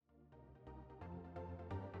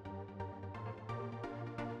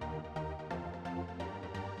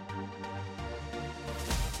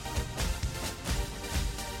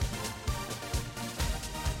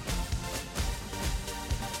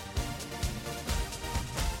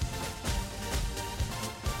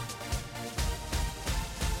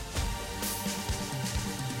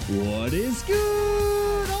What is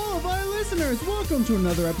good, all of our listeners? Welcome to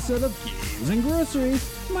another episode of Games and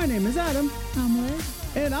Groceries. My name is Adam. I'm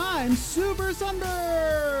Liz. And I'm super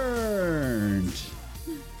sunburned.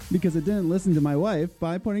 Because I didn't listen to my wife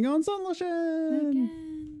by putting on sun lotion.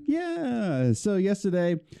 Again. Yeah. So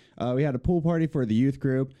yesterday, we had a pool party for the youth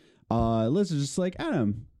group. Liz was just like,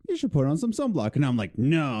 Adam, you should put on some sunblock. And I'm like,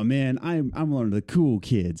 no, man, I'm one of the cool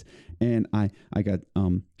kids. And I got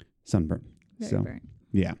sunburn. Very burnt.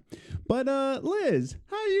 Yeah. But Liz,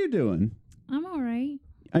 how are you doing? I'm all right.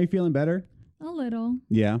 Are you feeling better? A little.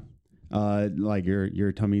 Yeah. Like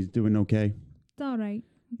your tummy's doing okay? It's all right.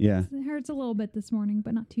 Yeah. It hurts a little bit this morning,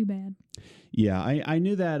 but not too bad. Yeah, I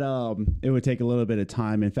knew that it would take a little bit of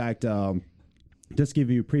time. In fact, just to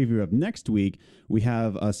give you a preview of next week, we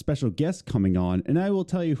have a special guest coming on, and I will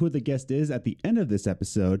tell you who the guest is at the end of this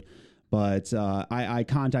episode. But I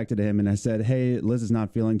contacted him and I said, hey, Liz is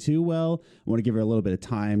not feeling too well. I want to give her a little bit of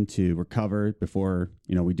time to recover before,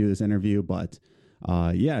 we do this interview. But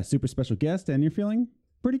yeah, super special guest, and you're feeling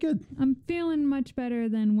pretty good. I'm feeling much better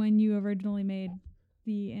than when you originally made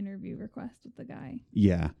the interview request with the guy.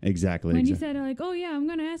 Yeah, exactly. When you said, like, oh, yeah, I'm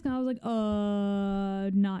going to ask him, I was like,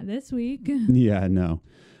 not this week. Yeah, no.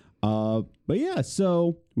 But yeah,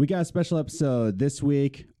 so we got a special episode this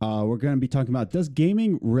week. We're going to be talking about, does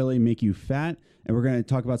gaming really make you fat? And we're going to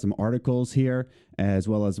talk about some articles here, as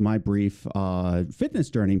well as my brief fitness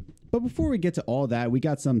journey. But before we get to all that, we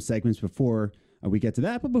got some segments before we get to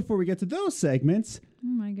that. But before we get to those segments, Oh,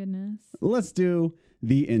 my goodness. let's do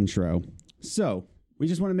the intro. So we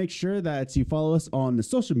just want to make sure that you follow us on the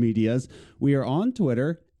social medias. We are on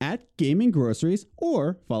Twitter at Gaming Groceries,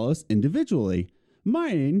 or follow us individually.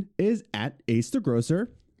 Mine is at Ace the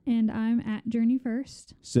Grocer. And I'm at Journey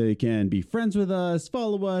First. So you can be friends with us,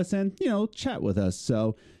 follow us, and, chat with us.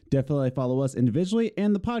 So definitely follow us individually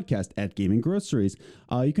and the podcast at Gaming Groceries.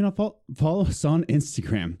 You can follow us on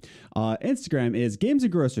Instagram. Instagram is Games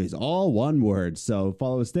and Groceries, all one word. So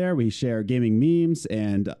follow us there. We share gaming memes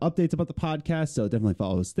and updates about the podcast. So definitely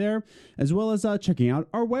follow us there, as well as checking out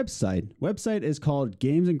our website. Website is called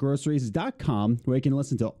gamesandgroceries.com, where you can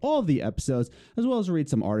listen to all of the episodes, as well as read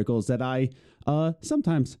some articles that I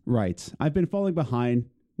sometimes write. I've been falling behind.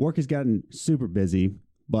 Work has gotten super busy,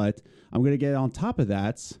 but I'm going to get on top of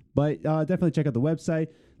that. But definitely check out the website,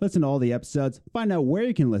 listen to all the episodes, find out where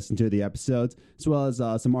you can listen to the episodes, as well as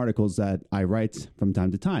some articles that I write from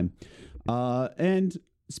time to time. And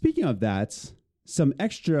speaking of that, some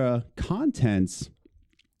extra contents.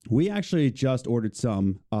 We actually just ordered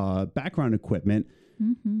some background equipment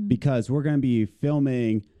because we're going to be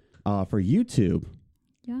filming for YouTube.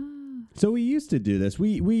 Yeah. So we used to do this.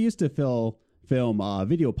 We used to film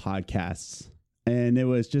video podcasts. And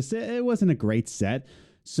it wasn't a great set.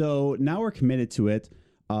 So now we're committed to it.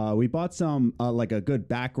 We bought some, like a good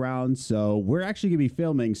background. So we're actually going to be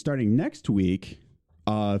filming starting next week,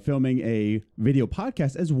 filming a video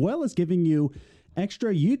podcast, as well as giving you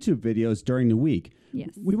extra YouTube videos during the week. Yes.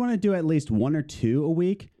 We want to do at least 1 or 2 a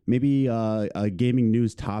week, maybe a gaming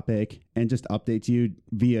news topic, and just update you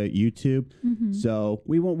via YouTube. So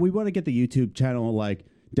we want to get the YouTube channel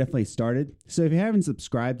definitely started. So if you haven't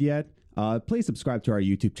subscribed yet, please subscribe to our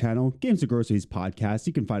YouTube channel, Games and Groceries Podcast.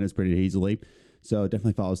 You can find us pretty easily. So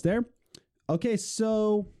definitely follow us there. Okay,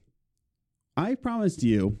 so I promised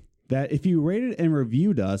you that if you rated and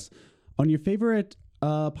reviewed us on your favorite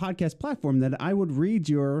podcast platform, that I would read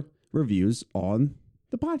your reviews on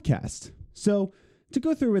the podcast. So to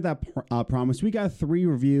go through with that promise, we got 3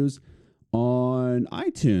 reviews on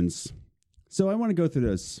iTunes. So I want to go through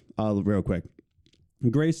this real quick.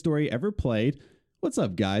 Greatest story ever played. What's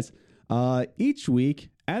up, guys? Each week,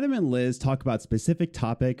 Adam and Liz talk about specific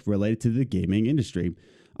topic related to the gaming industry,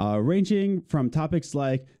 ranging from topics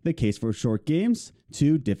like the case for short games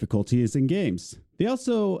to difficulties in games. They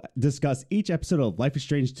also discuss each episode of Life is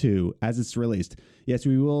Strange 2 as it's released. Yes,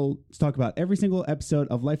 we will talk about every single episode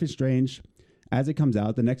of Life is Strange as it comes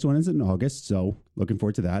out. The next one is in August, so looking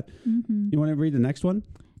forward to that. You want to read the next one?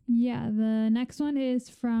 Yeah, the next one is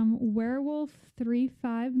from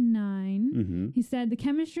Werewolf359. He said, the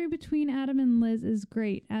chemistry between Adam and Liz is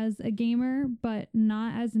great as a gamer, but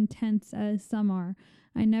not as intense as some are.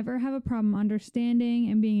 I never have a problem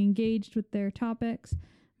understanding and being engaged with their topics.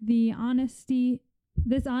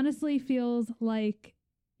 This honestly feels like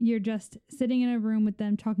you're just sitting in a room with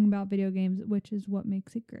them talking about video games, which is what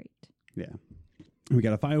makes it great. Yeah. We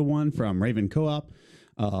got a final one from Raven Co-op.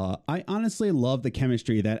 I honestly love the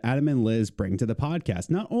chemistry that Adam and Liz bring to the podcast.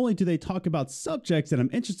 Not only do they talk about subjects that I'm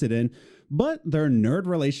interested in, but their nerd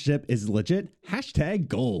relationship is legit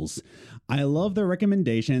 #goals. I love their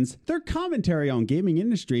recommendations, their commentary on gaming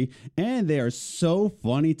industry, and they are so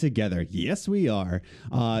funny together. Yes, we are.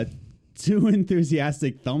 2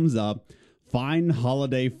 enthusiastic thumbs up. Fine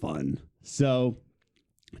holiday fun. So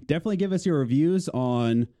definitely give us your reviews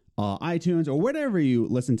on iTunes or whatever you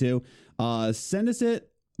listen to. Send us it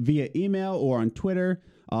via email or on Twitter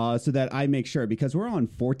so that I make sure, because we're on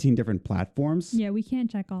 14 different platforms. Yeah, we can't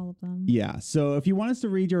check all of them. Yeah. So if you want us to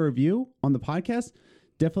read your review on the podcast,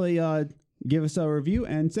 definitely give us a review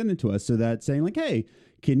and send it to us, so that saying like, hey,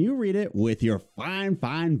 can you read it with your fine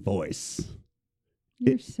voice?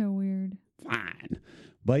 You're so weird. Fine.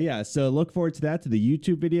 But yeah, so look forward to that, to the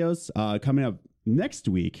YouTube videos coming up next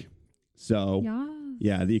week. So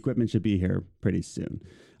yeah, the equipment should be here pretty soon.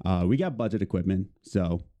 We got budget equipment,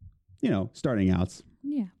 so, starting out.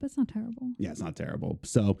 Yeah, but it's not terrible. Yeah, it's not terrible.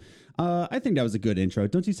 So I think that was a good intro.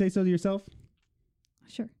 Don't you say so to yourself?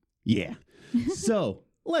 Sure. Yeah. So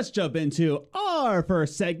let's jump into our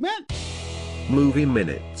first segment. Movie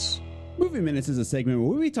Minutes. Movie Minutes is a segment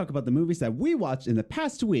where we talk about the movies that we watched in the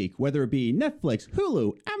past week, whether it be Netflix,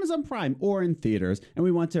 Hulu, Amazon Prime, or in theaters, and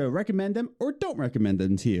we want to recommend them or don't recommend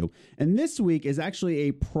them to you. And this week is actually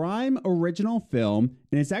a Prime original film,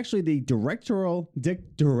 and it's actually the directorial debut.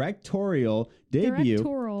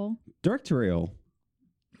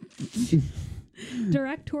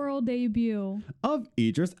 Directorial debut of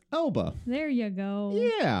Idris Elba. There you go.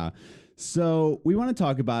 Yeah. So we want to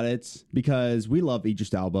talk about it because we love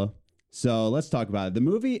Idris Elba. So let's talk about it. The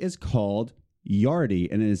movie is called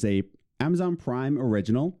Yardie, and it is a Amazon Prime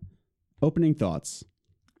original. Opening thoughts.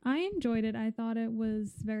 I enjoyed it. I thought it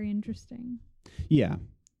was very interesting. Yeah,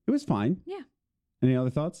 it was fine. Yeah. Any other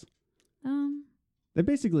thoughts? That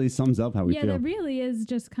basically sums up how we feel. Yeah, that really is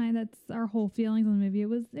just that's our whole feelings on the movie. It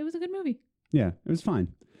was a good movie. Yeah, it was fine.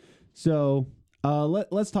 So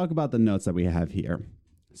let's talk about the notes that we have here.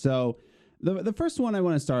 So the first one I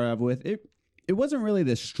want to start off with, it wasn't really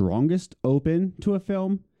the strongest open to a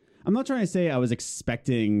film. I'm not trying to say I was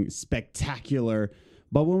expecting spectacular,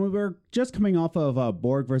 but when we were just coming off of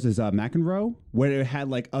Borg versus McEnroe, where it had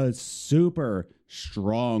like a super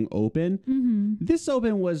strong open, this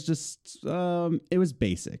open was just, it was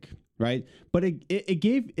basic, right? But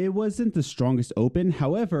it wasn't the strongest open.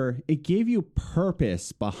 However, it gave you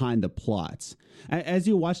purpose behind the plots. As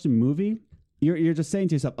you watch the movie, you're just saying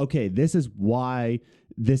to yourself, okay, this is why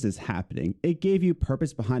this is happening. It gave you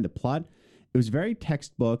purpose behind the plot. It was very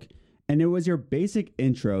textbook, and it was your basic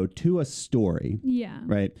intro to a story. Yeah.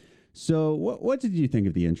 Right. So what did you think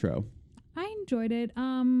of the intro? I enjoyed it.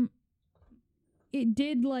 It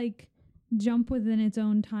did jump within its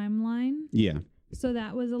own timeline. Yeah. So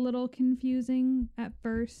that was a little confusing at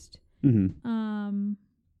first. Mm-hmm.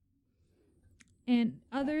 And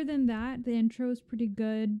other than that, the intro is pretty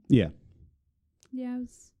good. Yeah. Yeah,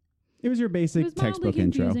 it was your basic textbook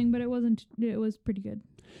intro. Confusing, but it wasn't. It was pretty good.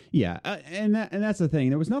 Yeah, and that's the thing.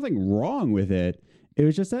 There was nothing wrong with it. It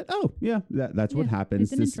was just that. Oh, yeah, that's what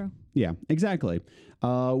happens. It's an intro. Yeah, exactly.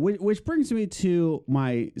 Which brings me to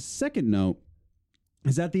my second note,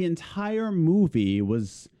 is that the entire movie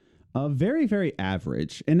was very, very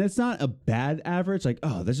average, and it's not a bad average. Like,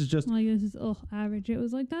 oh, this is just this is average. It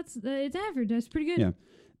was it's average. That's pretty good. Yeah.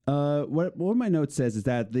 What my note says is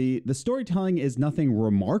that the storytelling is nothing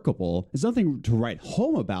remarkable. It's nothing to write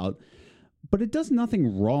home about, but it does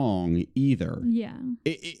nothing wrong either. Yeah.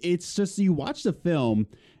 It's just you watch the film,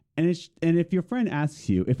 and if your friend asks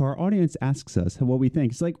you, if our audience asks us what we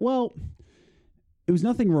think, it's like, well, it was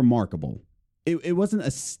nothing remarkable. It wasn't a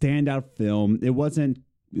standout film. It wasn't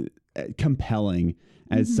compelling,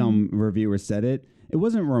 as some reviewers said it. It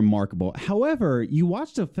wasn't remarkable. However, you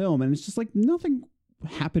watch the film, and it's just like nothing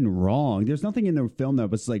happened wrong. There's nothing in the film that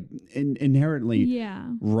was inherently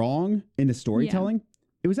wrong in the storytelling. Yeah.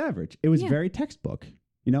 It was average. It was very textbook,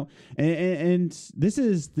 and this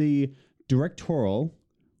is the directorial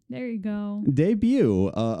debut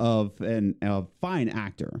of a fine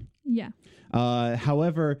actor. Yeah.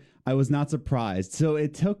 However, I was not surprised. So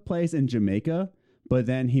it took place in Jamaica, but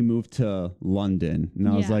then he moved to London, and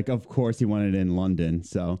I was like, of course he wanted it in London.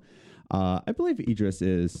 So I believe Idris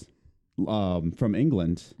is from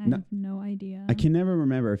England. I have no idea. I can never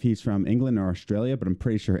remember if he's from England or Australia, but I'm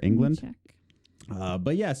pretty sure England. Check.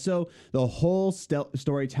 But yeah, so the whole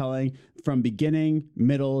storytelling from beginning,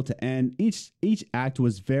 middle to end, each act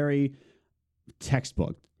was very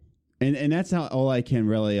textbook, and that's how all I can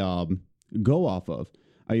really go off of.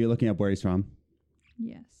 Are you looking up where he's from?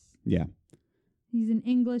 Yes. Yeah. He's an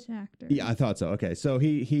English actor. Yeah, I thought so. Okay, so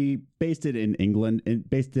he based it in England and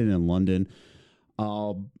based it in London.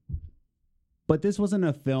 But this wasn't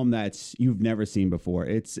a film that you've never seen before.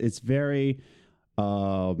 It's very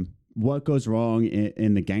what goes wrong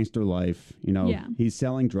in the gangster life. You know, he's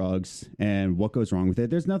selling drugs and what goes wrong with it.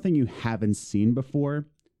 There's nothing you haven't seen before,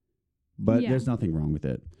 but there's nothing wrong with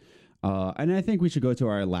it. And I think we should go to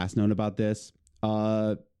our last note about this.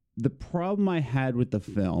 The problem I had with the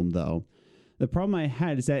film, though, is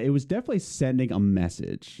that it was definitely sending a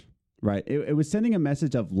message. Right. It was sending a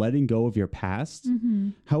message of letting go of your past. Mm-hmm.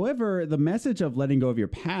 However, the message of letting go of your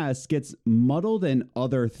past gets muddled in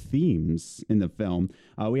other themes in the film.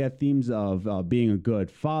 We had themes of being a good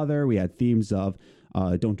father. We had themes of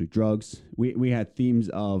don't do drugs. We had themes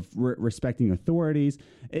of respecting authorities.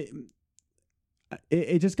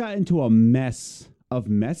 It just got into a mess of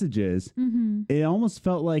messages. Mm-hmm. It almost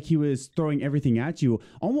felt like he was throwing everything at you,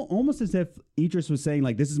 almost as if Idris was saying,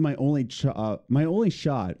 like, this is my only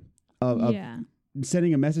shot of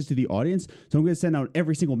sending a message to the audience. So I'm going to send out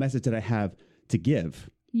every single message that I have to give.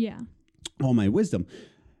 Yeah. All my wisdom.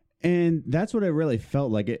 And that's what it really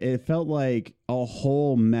felt like. It felt like a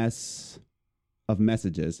whole mess of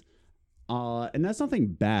messages. And that's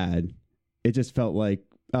nothing bad. It just felt like,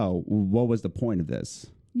 oh, what was the point of this?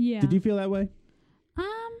 Yeah. Did you feel that way?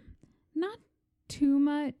 Not too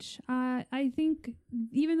much. I think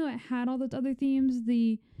even though it had all those other themes,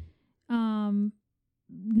 the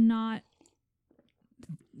not,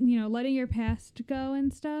 letting your past go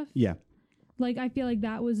and stuff. Yeah. Like, I feel like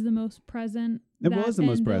that was the most present. It was the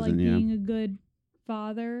most present, like, being a good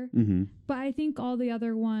father. Mm-hmm. But I think all the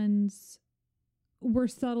other ones were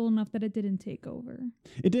subtle enough that it didn't take over.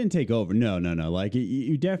 It didn't take over. No. Like,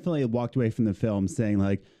 you definitely walked away from the film saying,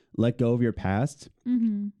 like, let go of your past.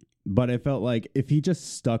 Mm-hmm. But it felt like if he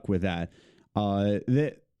just stuck with that,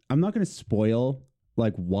 I'm not going to spoil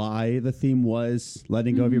like why the theme was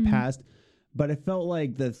letting go of your past, but it felt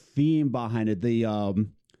like the theme behind it, the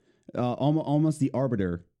almost the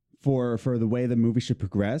arbiter for the way the movie should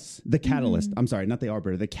progress, the catalyst. I'm sorry, not the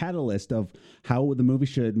arbiter, the catalyst of how the movie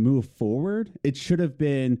should move forward. It should have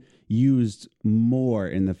been used more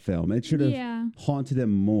in the film. It should have haunted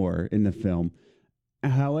him more in the film.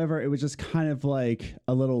 However, it was just kind of like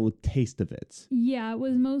a little taste of it. Yeah,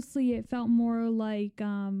 it felt more like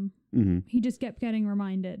he just kept getting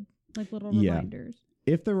reminded, like little reminders.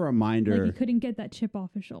 If the reminder... Like he couldn't get that chip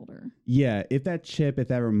off his shoulder. Yeah, if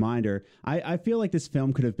that reminder... I feel like this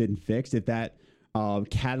film could have been fixed if that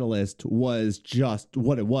catalyst was just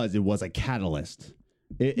what it was. It was a catalyst.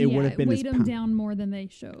 It would have been... It weighed him down more than they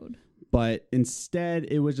showed. But instead,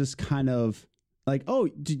 it was just kind of like, oh,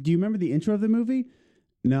 do you remember the intro of the movie?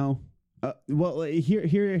 No. Well, here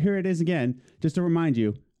it is again, just to remind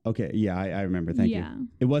you. Okay, yeah, I remember. Thank you.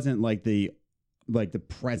 It wasn't like the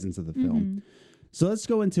presence of the film. So let's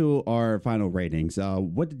go into our final ratings.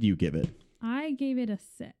 What did you give it? I gave it a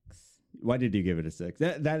 6. Why did you give it a 6?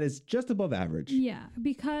 That is just above average. Yeah,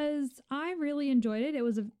 because I really enjoyed it. It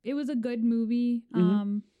was a good movie.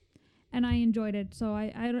 And I enjoyed it. So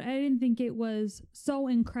I didn't think it was so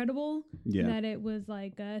incredible that it was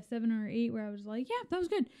like a 7 or 8 where I was like, yeah, that was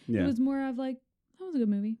good. Yeah. It was more of like, that was a good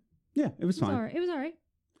movie. Yeah, it was fine. It was all right.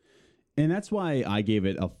 And that's why I gave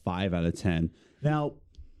it a 5 out of 10. Now,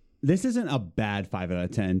 this isn't a bad 5 out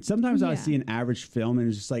of 10. Sometimes I see an average film and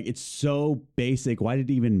it's just like, it's so basic. Why did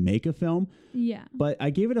it even make a film? Yeah. But I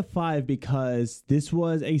gave it a 5 because this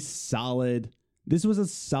was a solid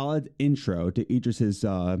intro to Idris's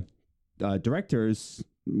director's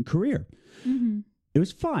career. It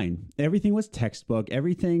was fine. Everything was textbook.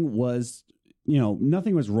 Everything was,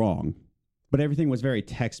 nothing was wrong, but everything was very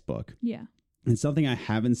textbook. Yeah. And something I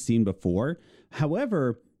haven't seen before.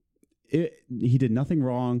 However, he did nothing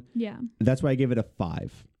wrong. Yeah. That's why I gave it a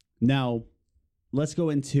 5. Now, let's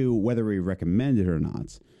go into whether we recommend it or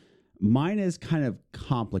not. Mine is kind of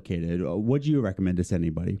complicated. Would you recommend this to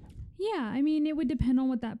anybody? Yeah. I mean, it would depend on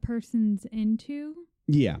what that person's into.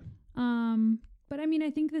 Yeah. But I mean,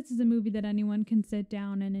 I think this is a movie that anyone can sit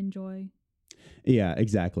down and enjoy. Yeah,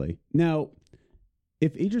 exactly. Now,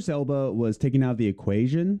 if Idris Elba was taken out of the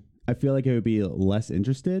equation, I feel like I would be less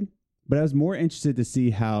interested. But I was more interested to see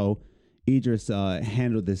how Idris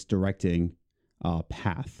handled this directing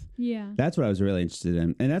path. Yeah. That's what I was really interested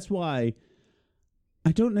in. And that's why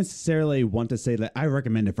I don't necessarily want to say that I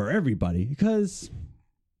recommend it for everybody, because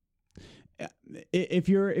if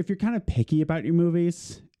you're kind of picky about your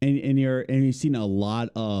movies and you've seen a lot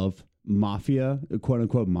of mafia, quote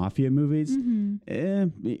unquote mafia movies,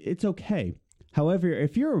 it's okay. However,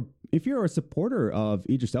 if you're a supporter of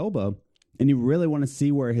Idris Elba and you really want to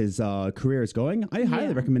see where his career is going, I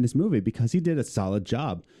highly recommend this movie because he did a solid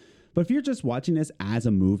job. But if you're just watching this as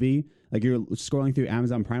a movie, like you're scrolling through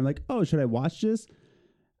Amazon Prime, like, oh, should I watch this?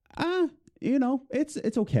 You know,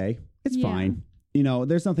 it's okay. It's fine. You know,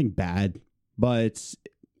 there's nothing bad,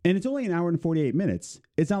 and it's only an hour and 48 minutes.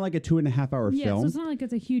 It's not like a 2.5 hour film. Yeah, so it's not like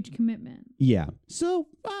it's a huge commitment. Yeah. So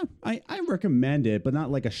I recommend it, but not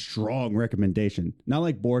like a strong recommendation. Not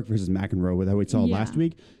like Borg versus McEnroe that we saw last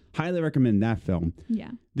week. Highly recommend that film.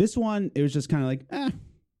 Yeah. This one, it was just kind of like, it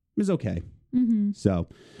was okay. Mm-hmm. So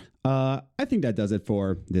I think that does it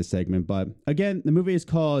for this segment. But again, the movie is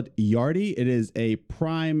called Yardie. It is a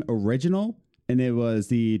Prime original, and it was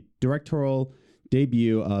the directorial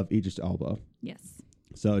debut of Idris Elba. Yes.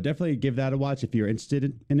 So definitely give that a watch if you're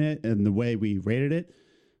interested in it and the way we rated it.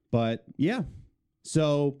 But yeah,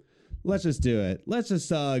 so let's just do it. Let's just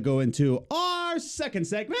go into our second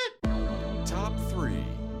segment. Top 3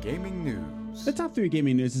 Gaming News. The top 3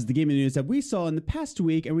 gaming news is the gaming news that we saw in the past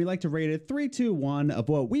week, and we like to rate it 3, 2, 1 of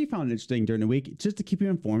what we found interesting during the week, just to keep you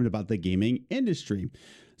informed about the gaming industry.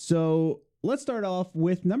 So let's start off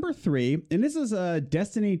with number 3, and this is a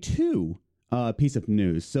Destiny 2 piece of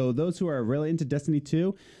news. So those who are really into Destiny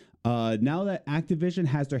 2, now that Activision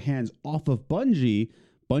has their hands off of Bungie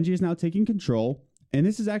is now taking control, and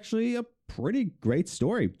this is actually a pretty great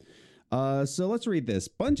story. So let's read this.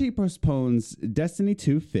 Bungie postpones Destiny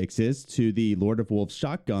 2 fixes to the Lord of Wolves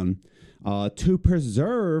shotgun to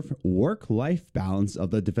preserve work-life balance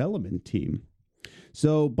of the development team.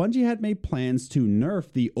 So Bungie had made plans to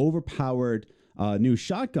nerf the overpowered new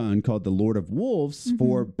shotgun called the Lord of Wolves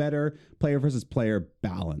for better player versus player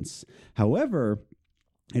balance. However,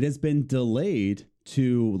 it has been delayed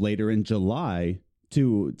to later in July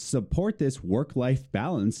to support this work-life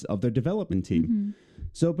balance of their development team.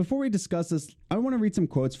 So before we discuss this, I want to read some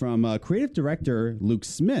quotes from creative director Luke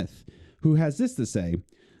Smith, who has this to say.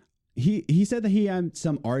 He said that he had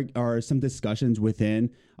some discussions within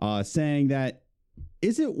saying that,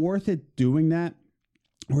 is it worth it doing that?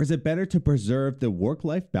 Or is it better to preserve the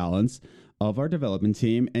work-life balance of our development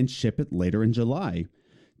team and ship it later in July?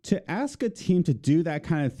 To ask a team to do that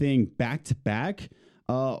kind of thing back to back,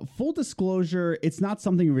 full disclosure, it's not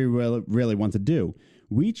something we really want to do.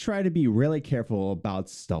 We try to be really careful about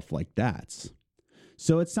stuff like that.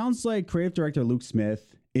 So it sounds like creative director Luke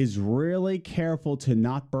Smith is really careful to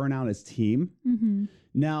not burn out his team.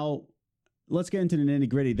 Now, let's get into the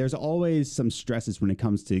nitty-gritty. There's always some stresses when it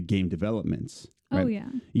comes to game developments. Right? Oh, yeah.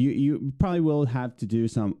 You probably will have to do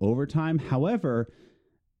some overtime. However,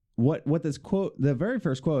 what this quote, the very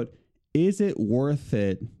first quote, is it worth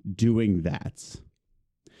it doing that?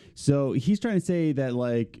 So he's trying to say that,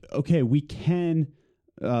 like, okay, we can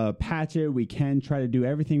patch it. We can try to do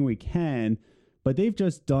everything we can, but they've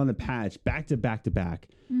just done a patch back to back to back.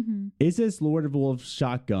 Is this Lord of Wolves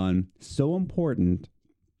shotgun so important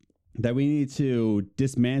that we need to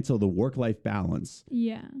dismantle the work-life balance?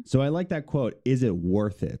 Yeah. So I like that quote. Is it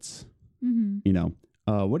worth it? You know,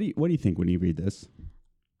 what do you think when you read this?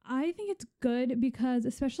 I think it's good because,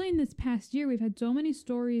 especially in this past year, we've had so many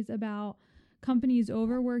stories about companies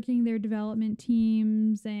overworking their development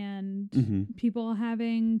teams and people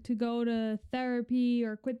having to go to therapy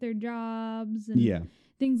or quit their jobs and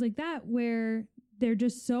things like that, where they're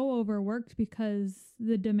just so overworked because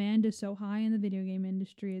the demand is so high in the video game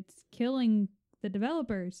industry. It's killing the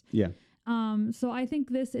developers. Yeah. So I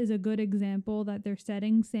think this is a good example that they're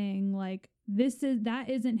setting, saying like, that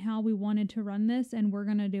isn't how we wanted to run this, and we're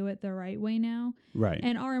going to do it the right way now. Right.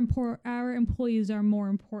 And our employees are more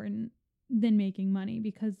important than making money,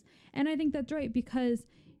 and I think that's right, because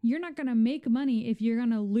you're not going to make money if you're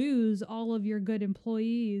going to lose all of your good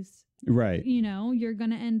employees. Right. You know, you're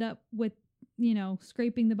going to end up with,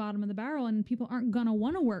 scraping the bottom of the barrel, and people aren't going to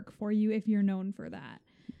want to work for you if you're known for that.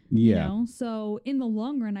 Yeah. So in the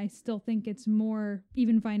long run, I still think it's more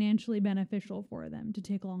even financially beneficial for them to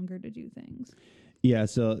take longer to do things. Yeah.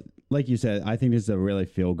 So like you said, I think this is a really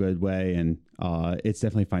feel good way, and it's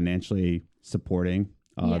definitely financially supporting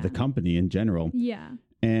the company in general. Yeah.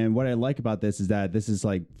 And what I like about this is that this is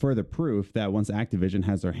like further proof that once Activision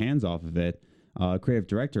has their hands off of it, creative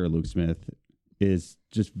director Luke Smith is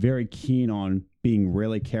just very keen on being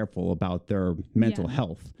really careful about their mental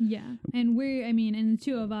health. Yeah. And and the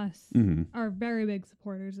two of us are very big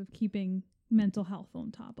supporters of keeping mental health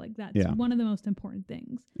on top. Like that's one of the most important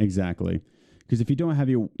things. Exactly. Because if you don't have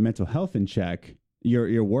your mental health in check,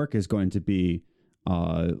 your work is going to be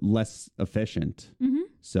less efficient.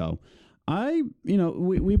 So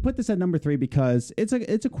we put this at number 3 because it's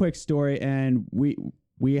a quick story, and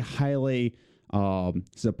we highly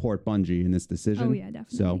support Bungie in this decision. Oh yeah,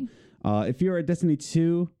 definitely. So If you're a Destiny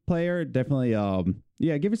 2 player, definitely,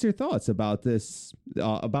 give us your thoughts about this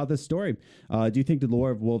story. Do you think the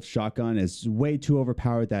lore of Wolf's shotgun is way too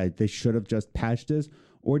overpowered that they should have just patched this?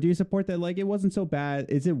 Or do you support that, like, it wasn't so bad?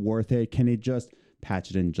 Is it worth it? Can they just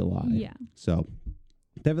patch it in July? Yeah. So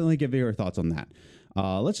definitely give your thoughts on that.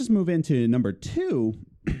 Let's just move into number 2.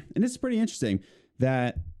 And it's pretty interesting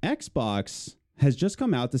that Xbox has just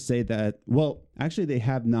come out to say that, well, actually they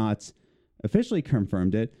have not officially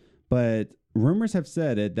confirmed it, but rumors have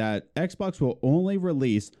said it, that Xbox will only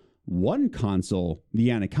release one console,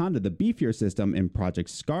 the Anaconda, the beefier system, in Project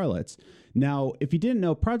Scarlet. Now, if you didn't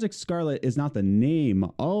know, Project Scarlet is not the name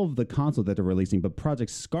of the console that they're releasing, but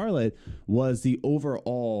Project Scarlet was the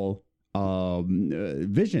overall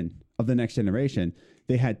vision of the next generation.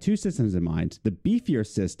 They had 2 systems in mind. The beefier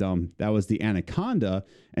system, that was the Anaconda,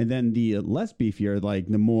 and then the less beefier, like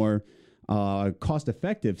the more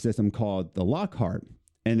cost-effective system called the Lockhart.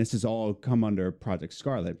 And this has all come under Project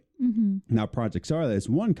Scarlet. Mm-hmm. Now, Project Scarlet is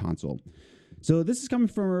one console. So this is coming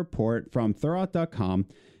from a report from Thurrott.com,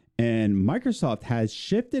 and Microsoft has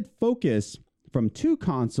shifted focus from 2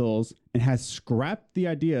 consoles and has scrapped the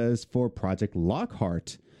ideas for Project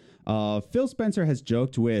Lockhart. Phil Spencer has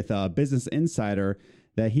joked with Business Insider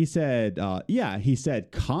that he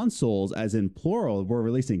said consoles, as in plural, we're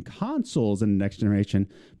releasing consoles in the next generation.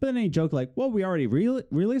 But then he joked like, well, we already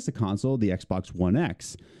released a console, the Xbox One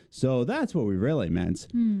X. So that's what we really meant.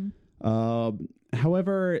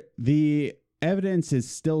 However, the evidence is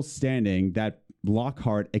still standing that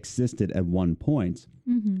Lockhart existed at one point.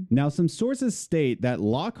 Mm-hmm. Now, some sources state that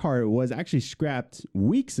Lockhart was actually scrapped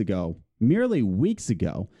merely weeks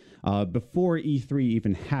ago, before E3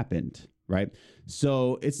 even happened. Right.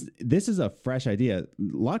 So this is a fresh idea.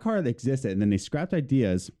 Lockhart existed, and then they scrapped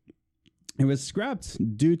ideas. It was scrapped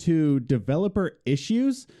due to developer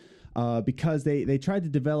issues, because they tried to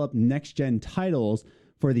develop next gen titles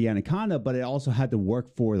for the Anaconda, but it also had to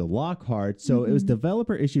work for the Lockhart. So it was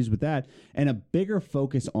developer issues with that, and a bigger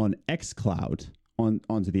focus on xCloud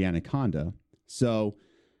onto the Anaconda. So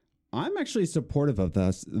I'm actually supportive of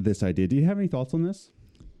this idea. Do you have any thoughts on this?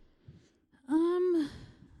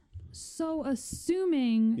 So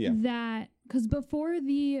assuming that, because before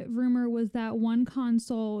the rumor was that one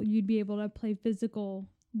console you'd be able to play physical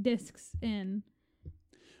discs in,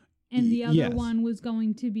 and the other one was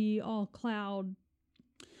going to be all cloud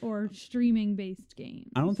or streaming based games.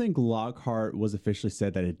 I don't think Lockhart was officially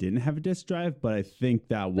said that it didn't have a disc drive, but I think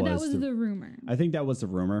that was the rumor. I think that was the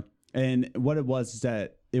rumor. And what it was is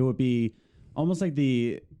that it would be almost like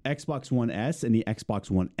the Xbox One S and the Xbox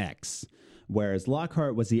One X. Whereas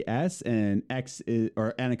Lockhart was the S and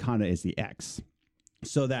Anaconda is the X.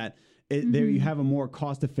 So that there you have a more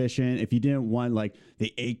cost efficient, if you didn't want like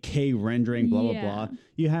the 8K rendering, blah, blah, blah,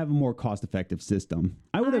 you have a more cost effective system.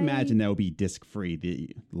 I would imagine that would be disc free,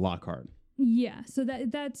 the Lockhart. Yeah. So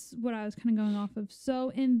that's what I was kind of going off of. So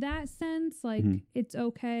in that sense, like it's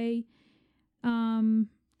okay.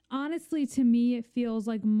 Honestly, to me, it feels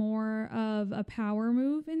like more of a power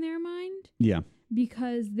move in their mind. Yeah.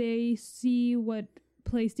 Because they see what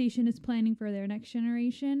PlayStation is planning for their next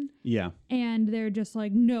generation. Yeah. And they're just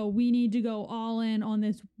like, no, we need to go all in on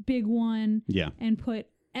this big one. Yeah. And put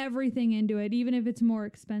everything into it, even if it's more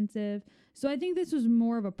expensive. So I think this was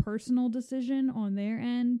more of a personal decision on their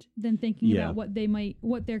end than thinking about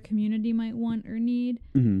what their community might want or need.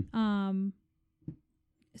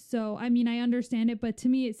 So, I mean, I understand it, but to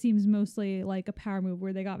me, it seems mostly like a power move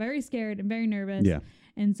where they got very scared and very nervous. Yeah.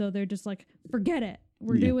 And so they're just like, forget it.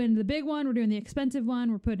 We're doing the big one. We're doing the expensive one.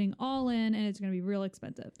 We're putting all in, and it's going to be real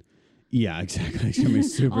expensive. Yeah, exactly. It's going to be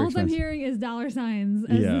super all expensive. I'm hearing is dollar signs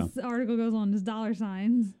as this article goes on, is dollar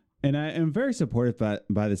signs. And I am very supportive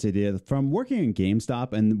by this idea. From working in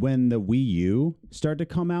GameStop, and when the Wii U started to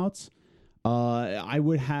come out, I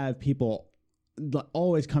would have people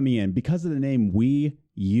always coming in because of the name Wii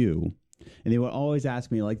U. And they would always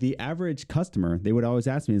ask me, like the average customer, they would always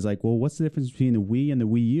ask me, is like, well, what's the difference between the Wii and the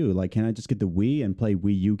Wii U? Like, can I just get the Wii and play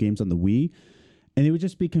Wii U games on the Wii? And they would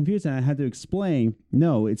just be confused. And I had to explain,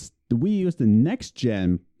 no, it's the Wii U is the next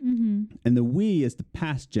gen and the Wii is the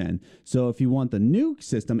past gen. So if you want the new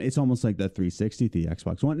system, it's almost like the 360, the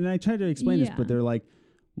Xbox One. And I tried to explain this, but they're like,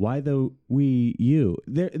 why the Wii U?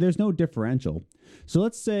 There's no differential. So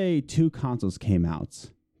let's say 2 consoles came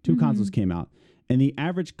out. And the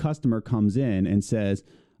average customer comes in and says,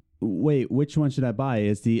 wait, which one should I buy?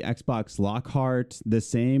 Is the Xbox Lockhart the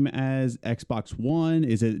same as Xbox One?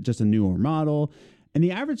 Is it just a newer model? And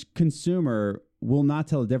the average consumer will not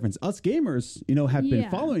tell the difference. Us gamers, have been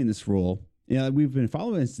following this rule. We've been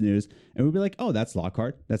following this news, and we'll be like, oh, that's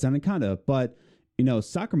Lockhart. That's Anaconda. But,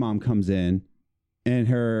 Soccer Mom comes in, and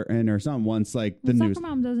her son wants like the Soccer news.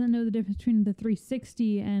 Mom doesn't know the difference between the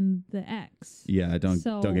 360 and the X. Yeah, don't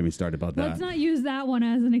get me started about that. Let's not use that one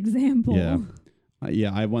as an example. Yeah.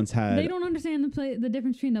 Yeah, I once had... They don't understand the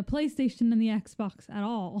difference between the PlayStation and the Xbox at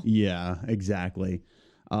all. Yeah, exactly.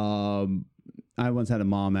 I once had a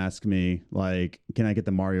mom ask me, like, can I get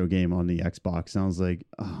the Mario game on the Xbox? And I was like,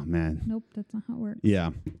 oh, man. Nope, that's not how it works.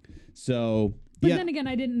 Yeah. So... But yeah. then again,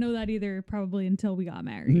 I didn't know that either probably until we got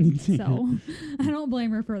married. So I don't blame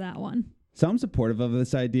her for that one. So I'm supportive of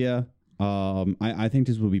this idea. I think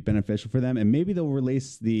this will be beneficial for them. And maybe they'll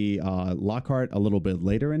release the Lockhart a little bit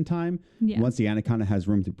later in time once the Anaconda has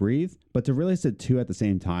room to breathe. But to release it two at the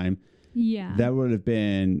same time, that would have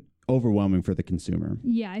been overwhelming for the consumer.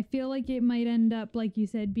 Yeah, I feel like it might end up, like you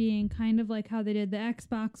said, being kind of like how they did the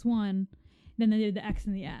Xbox One, then they did the X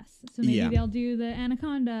and the S. So maybe they'll do the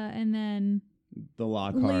Anaconda and then... the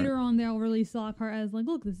Lockhart. Later on, they'll release the Lockhart as like,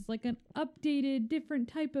 look, this is like an updated, different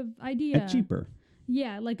type of idea. And cheaper.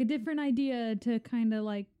 Yeah, like a different idea to kind of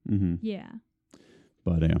like, yeah.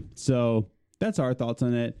 But yeah, so that's our thoughts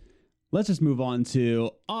on it. Let's just move on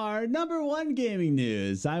to our number one gaming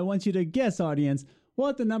news. I want you to guess, audience,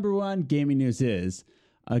 what the number one gaming news is.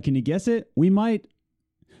 Can you guess it? We might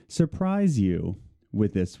surprise you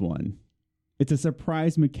with this one. It's a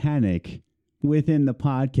surprise mechanic within the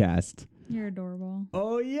podcast. You're adorable.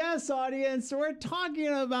 Oh, yes, audience. We're talking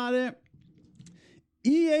about it.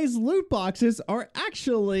 EA's loot boxes are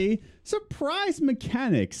actually surprise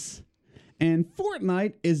mechanics. And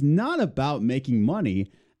Fortnite is not about making money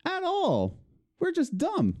at all. We're just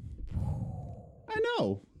dumb. I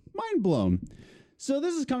know. Mind blown. So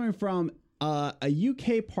this is coming from a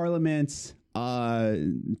UK Parliament's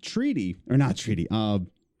treaty. Or not treaty. I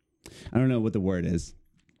don't know what the word is.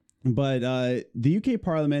 But the UK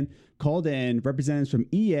Parliament called in representatives from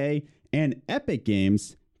EA and Epic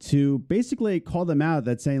Games to basically call them out.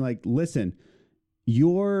 That's saying, like, listen,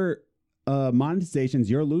 your monetizations,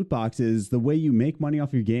 your loot boxes, the way you make money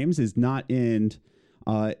off your games is not in.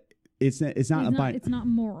 It's not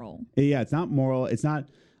moral. Yeah, it's not moral. It's not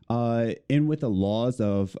in with the laws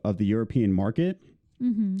of the European market,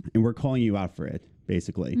 and we're calling you out for it,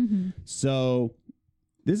 basically. So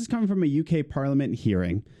this is coming from a UK Parliament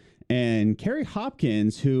hearing. And Carrie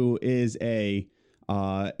Hopkins, who is a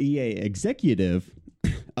EA executive,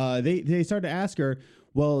 they started to ask her,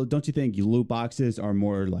 well, don't you think loot boxes are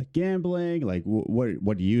more like gambling? Like,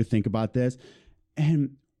 what do you think about this?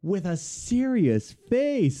 And with a serious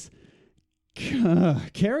face,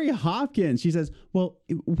 Carrie Hopkins, she says, well,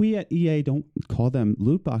 we at EA don't call them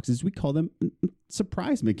loot boxes. We call them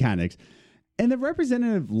surprise mechanics. And the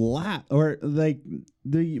representative laughed, or like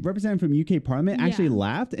the representative from UK Parliament actually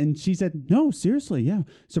laughed, and she said, no, seriously,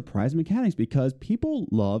 surprise mechanics, because people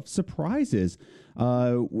love surprises.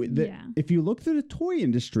 If you look through the toy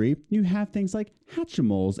industry, you have things like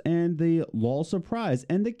Hatchimals and the LOL surprise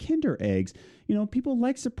and the Kinder eggs. You know, people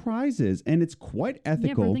like surprises, and it's quite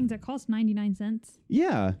ethical. Yeah, for things that cost 99 cents.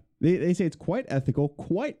 Yeah, they say it's quite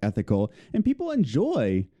ethical, and people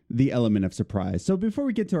enjoy the element of surprise. So before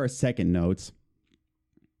we get to our second notes,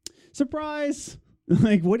 surprise,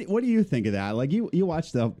 like what do you think of that? Like you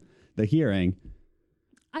watched the hearing.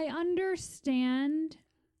 I understand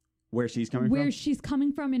where she's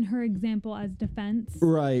coming from in her example as defense.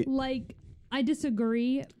 Right. Like, I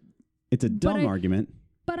disagree. It's a dumb argument.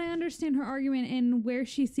 But I understand her argument, and where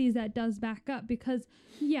she sees that does back up, because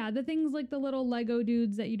the things like the little Lego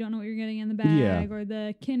dudes that you don't know what you're getting in the bag, or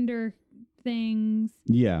the Kinder things.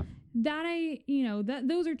 Yeah. That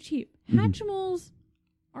those are cheap. Hatchimals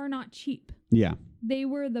are not cheap. Yeah. They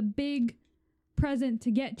were the big present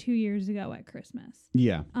to get 2 years ago at Christmas.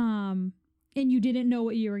 Yeah. And you didn't know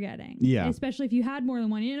what you were getting. Yeah. Especially if you had more than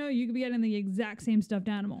one. You could be getting the exact same stuffed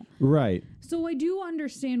animal. Right. So I do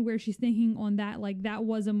understand where she's thinking on that. Like, that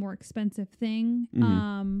was a more expensive thing.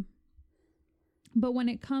 But when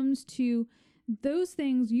it comes to those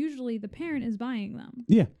things, usually the parent is buying them.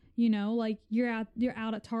 Yeah. Like you're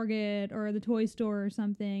out at Target or the toy store or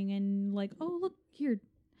something, and like, oh, look here.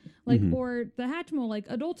 Like, or the Hatchimal, like,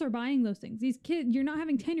 adults are buying those things. These kids, you're not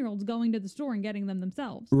having 10-year-olds going to the store and getting them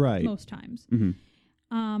themselves. Right. Most times.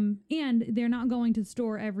 And they're not going to the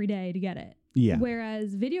store every day to get it. Yeah.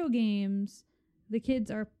 Whereas video games, the kids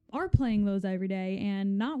are playing those every day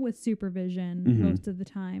and not with supervision most of the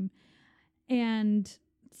time. And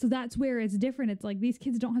so that's where it's different. It's like, these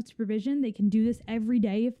kids don't have supervision. They can do this every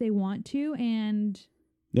day if they want to. And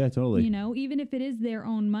yeah, totally. Even if it is their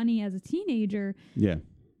own money as a teenager. Yeah.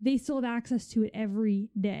 They still have access to it every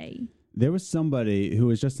day. There was somebody who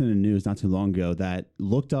was just in the news not too long ago that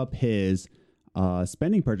looked up his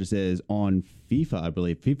spending purchases on FIFA, I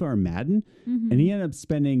believe, FIFA or Madden, Mm-hmm. and he ended up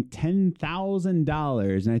spending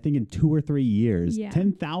 $10,000, and I think in 2 or 3 years, Yeah.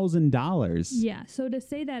 $10,000. Yeah. So to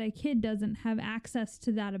say that a kid doesn't have access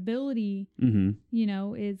to that ability, Mm-hmm. you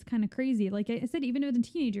know, is kind of crazy. Like I said, even with a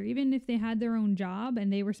teenager, even if they had their own job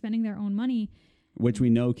and they were spending their own money, Which we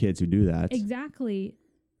know kids who do that. exactly,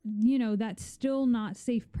 you know, that's still not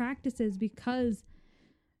safe practices because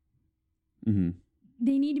Mm-hmm.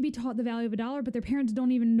 they need to be taught the value of a dollar, but their parents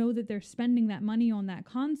don't even know that they're spending that money on that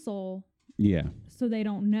console. Yeah. So they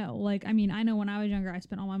don't know. Like, I mean, I know when I was younger, I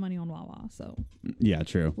spent all my money on Wawa. So, Yeah,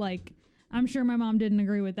 true. like, I'm sure my mom didn't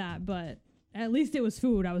agree with that, but at least it was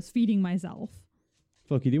food. I was feeding myself.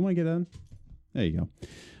 Floki, do you want to get on? There you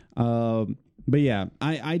go. But yeah,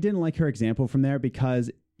 I didn't like her example from there because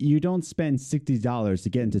you don't spend $60 to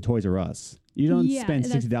get into Toys R Us. You don't Yeah, spend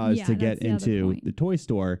that's- $60 yeah, to that's get the other into point. the toy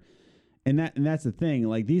store. And that's the thing.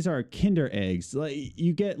 Like, these are Kinder eggs. Like,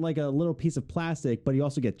 you get like a little piece of plastic, but you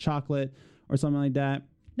also get chocolate or something like that.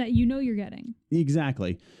 That you know you're getting.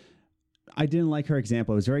 Exactly. I didn't like her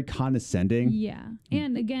example. It was very condescending. Yeah.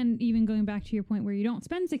 And again, even going back to your point where you don't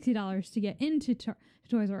spend $60 to get into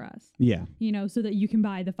Toys R Us, Yeah. you know, so that you can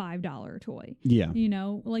buy the $5 toy. Yeah. You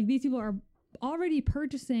know, like these people are already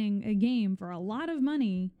purchasing a game for a lot of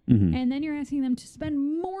money, Mhm. and then you're asking them to spend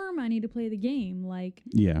more money to play the game. Like,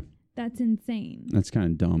 Yeah. that's insane. That's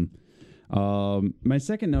kind of dumb. My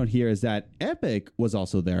second note here is that Epic was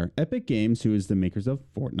also there. Epic Games, who is the makers of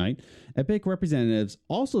Fortnite, Epic representatives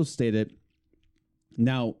also stated.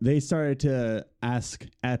 Now, they started to ask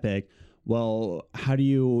Epic, well, how do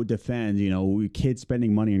you defend, kids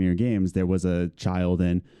spending money on your games? There was a child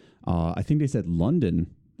in, I think they said London.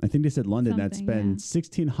 that Something, spent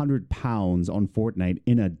 £1,600 on Fortnite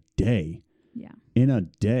in a day. Yeah. In a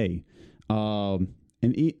day.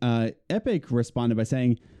 Epic responded by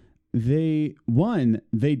saying they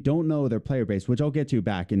don't know their player base, which I'll get to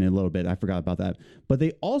back in a little bit. I forgot about that. But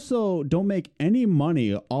they also don't make any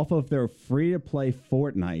money off of their free-to-play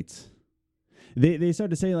Fortnite. They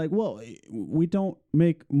started to say, like, well, we don't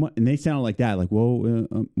make money. And they sound like that. Like, well,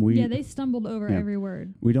 they stumbled over every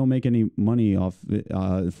word. we don't make any money off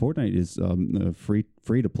Fortnite is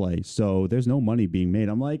free to play, so there's no money being made.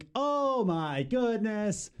 I'm like, oh my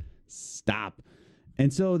goodness, stop.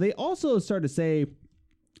 And so they also started to say,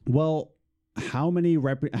 well, how many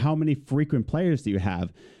frequent players do you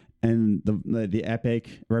have? And the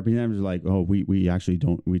Epic representatives are like, oh, we actually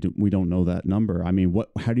don't know that number. I mean,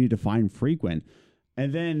 how do you define frequent?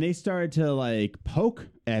 And then they started to like poke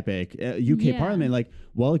Epic, UK Parliament, like,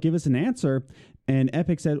 well, give us an answer. And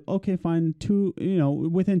Epic said, okay, fine,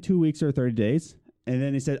 within 2 weeks or 30 days. And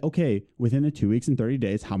then they said, okay, within the 2 weeks and 30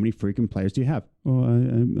 days, how many frequent players do you have? Oh,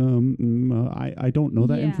 I don't know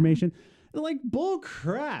that information. Like, bull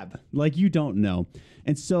crap. Like, you don't know.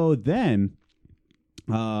 And so then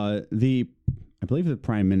I believe the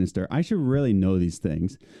Prime Minister, I should really know these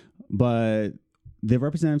things, but the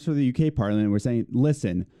representatives for the UK Parliament were saying,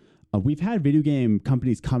 listen, we've had video game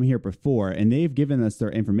companies come here before, and they've given us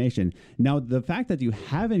their information. Now, the fact that you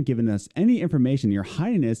haven't given us any information, you're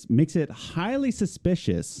hiding this, makes it highly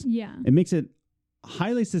suspicious. Yeah. It makes it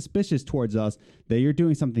highly suspicious towards us that you're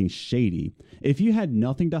doing something shady. If you had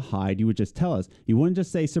nothing to hide, you would just tell us. You wouldn't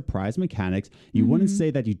just say surprise mechanics. You wouldn't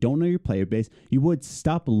say that you don't know your player base. You would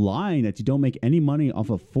stop lying that you don't make any money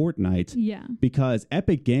off of Fortnite. Yeah. Because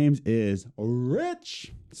Epic Games is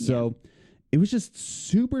rich. So it was just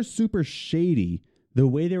super, super shady the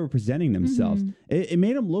way they were presenting themselves. It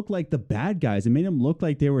made them look like the bad guys. It made them look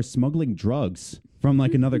like they were smuggling drugs from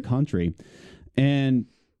like another country. And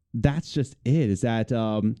that's just it, is that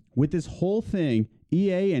with this whole thing,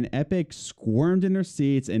 EA and Epic squirmed in their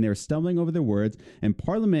seats and they were stumbling over their words, and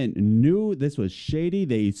Parliament knew this was shady.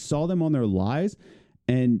 They saw them on their lies,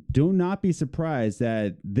 and do not be surprised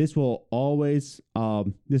that this will always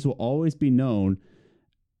be known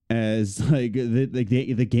as like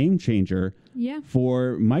the game changer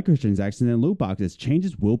for microtransactions and loot boxes.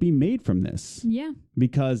 Changes will be made from this. Yeah.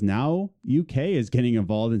 Because now UK is getting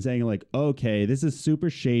involved and saying, like, okay, this is super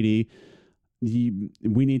shady.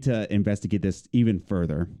 We need to investigate this even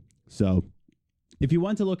further. So if you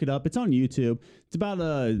want to look it up, it's on YouTube. It's about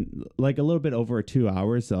a little bit over 2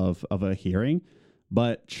 hours of a hearing.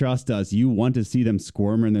 But trust us, you want to see them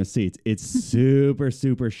squirm in their seats. It's super,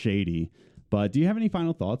 super shady. But do you have any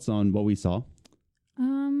final thoughts on what we saw?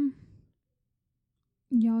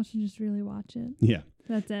 Y'all should just really watch it. Yeah.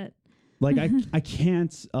 That's it. Like I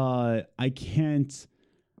can't say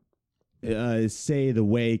the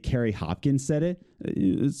way Carrie Hopkins said it.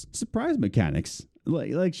 It's surprise mechanics.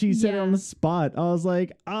 Like she said it on Yeah. the spot. I was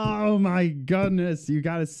like, oh my goodness, you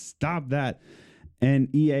got to stop that.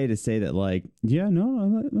 And EA to say that, like, yeah,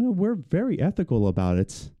 no, we're very ethical about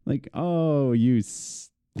it. Like, oh, you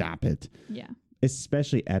stop it. Yeah.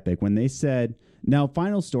 Especially Epic when they said, now,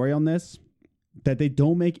 final story on this, that they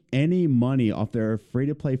don't make any money off their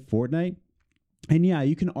free-to-play Fortnite. And yeah,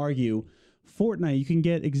 you can argue Fortnite, you can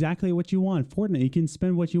get exactly what you want. Fortnite, you can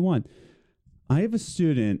spend what you want. I have a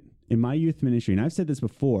student in my youth ministry, and I've said this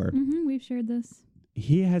before. We've shared this.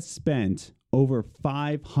 He has spent over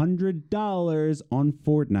 $500 on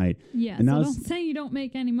Fortnite. Yeah, And so I was- don't say you don't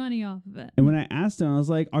make any money off of it. And when I asked him, I was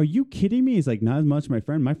like, are you kidding me? He's like, not as much, my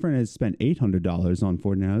friend. My friend has spent $800 on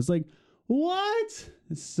Fortnite. I was like, what?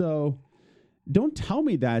 So don't tell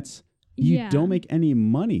me that you Yeah. don't make any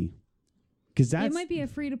money. Because that's, It might be a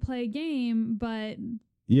free-to-play game, but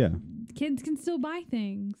yeah. kids can still buy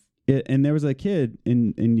things. And there was a kid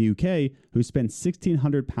in UK who spent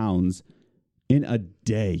 £1,600 in a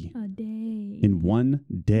day. A day. In one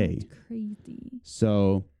day. That's crazy.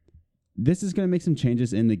 So this is going to make some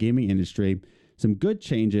changes in the gaming industry, some good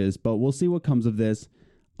changes, but we'll see what comes of this.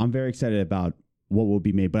 I'm very excited about what will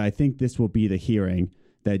be made, but I think this will be the hearing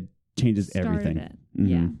that changes Started everything. it. Mhm.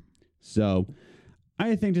 Yeah. So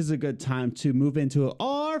I think this is a good time to move into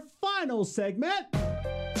our final segment.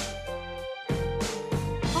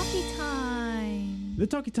 Coffee time. The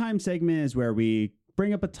Talkie Time segment is where we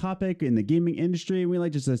bring up a topic in the gaming industry. We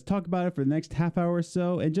like to just talk about it for the next half hour or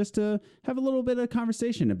so and just to have a little bit of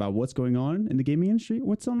conversation about what's going on in the gaming industry,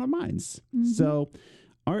 what's on our minds. So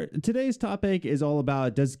our today's topic is all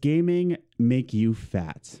about, does gaming make you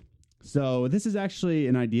fat? So this is actually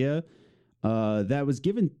an idea that was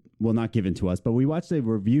given, well, not given to us, but we watched a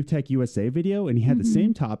Review Tech USA video and he had the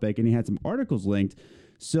same topic and he had some articles linked.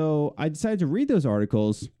 So I decided to read those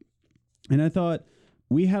articles and I thought,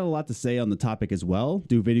 we had a lot to say on the topic as well.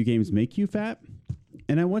 Do video games make you fat?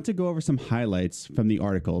 And I want to go over some highlights from the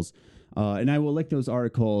articles. And I will link those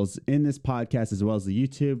articles in this podcast as well as the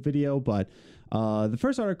YouTube video. But the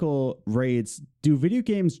first article reads, do video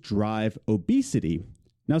games drive obesity?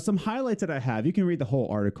 Now, some highlights that I have, you can read the whole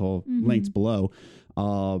article linked below.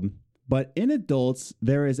 But in adults,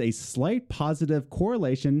 there is a slight positive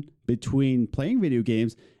correlation between playing video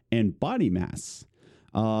games and body mass.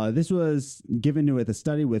 This was given with a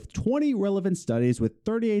study with 20 relevant studies with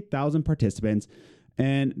 38,000 participants,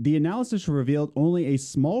 and the analysis revealed only a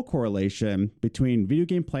small correlation between video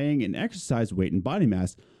game playing and exercise weight and body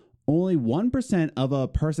mass. Only 1% of a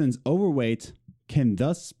person's overweight can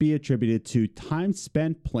thus be attributed to time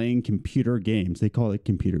spent playing computer games. They call it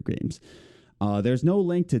computer games. There's no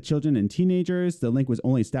link to children and teenagers. The link was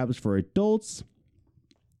only established for adults.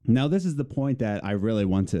 Now, this is the point that I really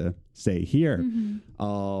want to say here.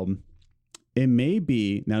 It may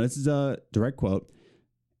be, now this is a direct quote,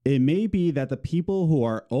 it may be that the people who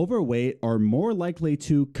are overweight are more likely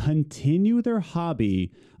to continue their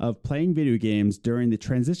hobby of playing video games during the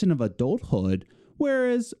transition of adulthood,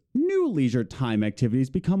 whereas new leisure time activities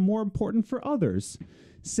become more important for others.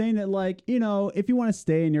 Saying that, like, you know, if you want to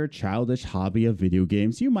stay in your childish hobby of video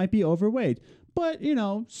games, you might be overweight. But, you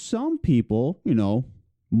know, some people, you know,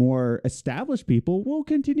 more established people will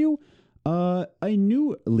continue a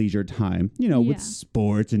new leisure time, you know, with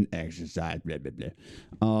sports and exercise, blah, blah,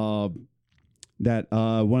 blah. That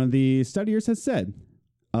one of the studiers has said.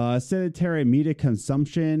 Sedentary media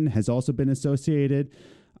consumption has also been associated.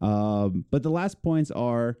 But the last points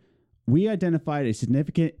are, we identified a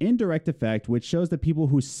significant indirect effect, which shows that people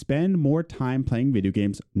who spend more time playing video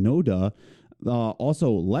games, no duh,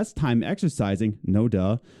 also less time exercising, no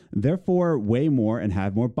duh, therefore weigh more and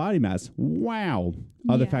have more body mass. Wow.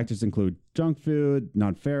 Other factors include junk food,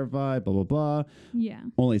 non-verified, blah, blah, blah. Yeah.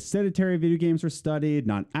 Only sedentary video games were studied.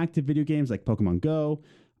 Non-active video games like Pokemon Go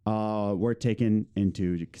were taken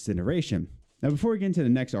into consideration. Now, before we get into the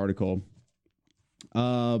next article,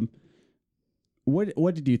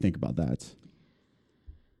 what did you think about that?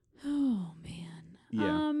 Oh, man.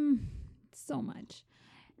 Yeah. So much.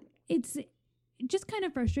 It's just kind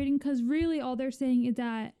of frustrating because really all they're saying is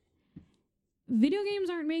that video games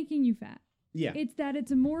aren't making you fat. Yeah. It's that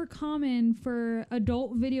it's more common for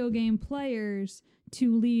adult video game players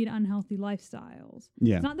to lead unhealthy lifestyles.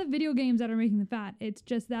 Yeah. It's not the video games that are making them fat. It's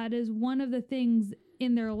just that is one of the things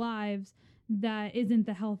in their lives that isn't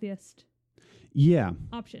the healthiest Yeah.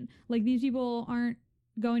 option. Like, these people aren't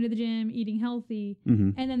going to the gym, eating healthy,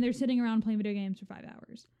 Mhm. and then they're sitting around playing video games for 5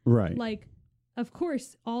 hours. Right. Like, of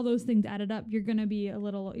course, all those things added up, you're going to be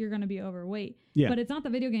overweight. Yeah. But it's not the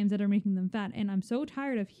video games that are making them fat. And I'm so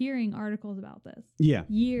tired of hearing articles about this Yeah.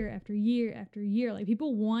 year after year after year. Like,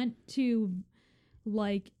 people want to,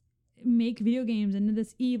 like, make video games into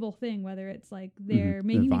this evil thing, whether it's like they're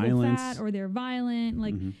making people violence. fat or they're violent.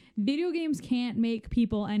 Like video games can't make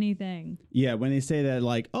people anything. Yeah, when they say that,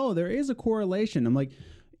 like, oh, there is a correlation, I'm like,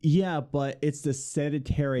 yeah, but it's the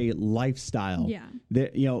sedentary lifestyle. Yeah.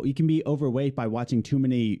 That, you know, you can be overweight by watching too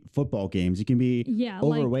many football games. You can be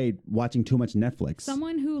overweight watching too much Netflix.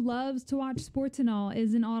 Someone who loves to watch sports and all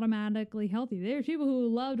isn't automatically healthy. There's people who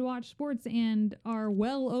love to watch sports and are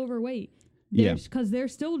well overweight. Because they're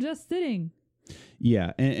still just sitting.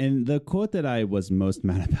 Yeah, and the quote that I was most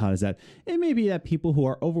mad about is that it may be that people who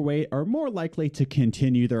are overweight are more likely to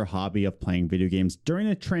continue their hobby of playing video games during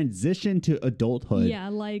a transition to adulthood. Yeah,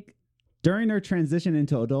 like... During their transition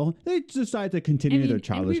into adulthood, they decide to continue their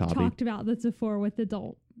childish hobby. We've talked about this before with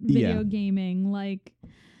adult video gaming. Like,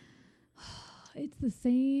 it's the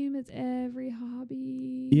same as every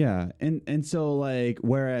hobby. Yeah, and so, like,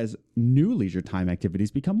 whereas new leisure time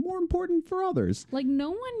activities become more important for others. Like,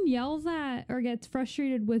 no one yells at or gets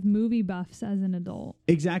frustrated with movie buffs as an adult.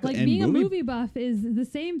 Exactly. Like, and being a movie buff is the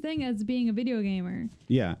same thing as being a video gamer.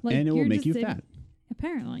 Yeah, like, and it will make you fat.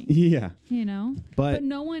 Apparently. Yeah. You know? But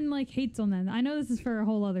no one, like, hates on them. I know this is for a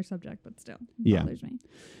whole other subject, but still, it bothers me.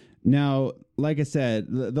 Now, like I said,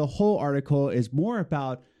 the whole article is more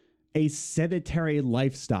about a sedentary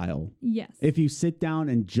lifestyle. Yes. If you sit down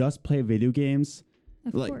and just play video games,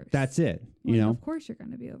 of course. that's it. Like, you know? Of course you're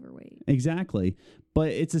going to be overweight. Exactly. But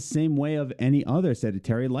it's the same way of any other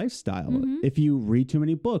sedentary lifestyle. If you read too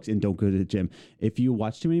many books and don't go to the gym, if you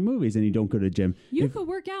watch too many movies and you don't go to the gym. You could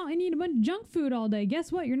work out and eat a bunch of junk food all day.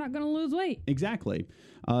 Guess what? You're not going to lose weight. Exactly.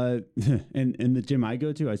 And the gym I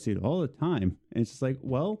go to, I see it all the time. And it's just like,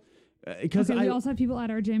 well... Because we also have people at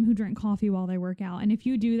our gym who drink coffee while they work out, and if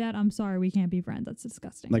you do that, I'm sorry, we can't be friends. That's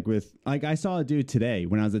disgusting. Like I saw a dude today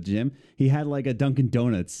when I was at the gym. He had like a Dunkin'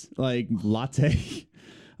 Donuts like latte.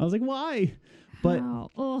 I was like, why? But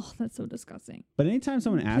that's so disgusting. But anytime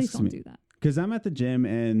someone asks me, do that. Because I'm at the gym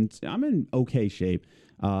and I'm in okay shape.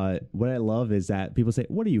 What I love is that people say,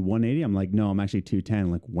 "What are you, 180?" I'm like, "No, I'm actually 210."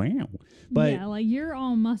 I'm like, wow. But yeah, like you're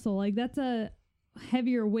all muscle. Like that's a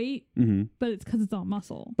heavier weight, but it's because it's all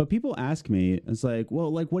muscle. But people ask me, it's like,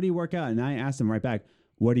 well, like, what do you work out? And I ask them right back,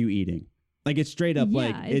 what are you eating? Like, it's straight up,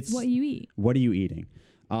 like, it's what you eat. What are you eating?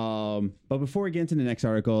 But before we get into the next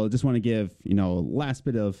article, I just want to give, last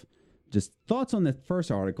bit of just thoughts on the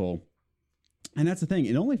first article. And that's the thing.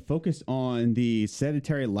 It only focused on the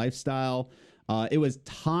sedentary lifestyle. It was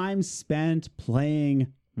time spent playing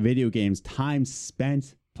video games,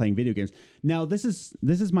 Now, this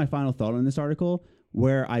is my final thought on this article,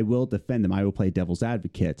 where I will defend them. I will play devil's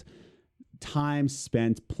advocate. Time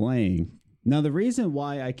spent playing. Now, the reason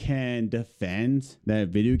why I can defend that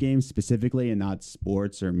video games specifically and not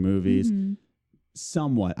sports or movies,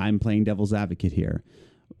 somewhat, I'm playing devil's advocate here,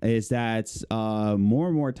 is that more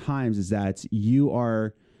and more times is that you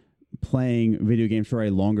are playing video games for a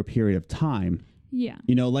longer period of time. Yeah.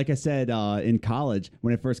 Like I said, in college,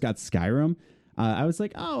 when I first got Skyrim, I was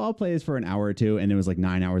like, oh, I'll play this for an hour or two. And it was like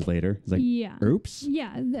 9 hours later. It's like, oops.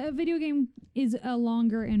 Yeah. The video game is a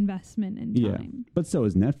longer investment in time. Yeah. But so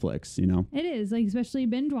is Netflix, It is, like, especially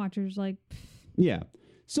binge watchers. Like, yeah.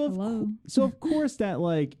 So of course that,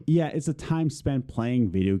 like, yeah, it's a time spent playing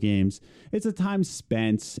video games. It's a time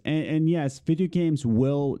spent. And yes, video games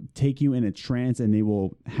will take you in a trance and they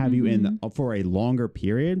will have you in for a longer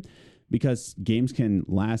period. Because games can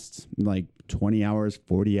last like 20 hours,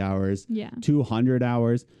 40 hours, 200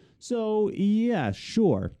 hours. So, yeah,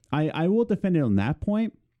 sure. I will defend it on that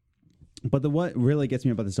point. But what really gets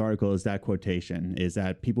me about this article is that quotation, is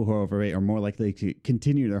that people who are overweight are more likely to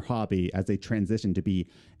continue their hobby as they transition to be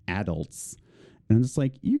adults. And I'm just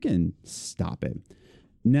like, you can stop it.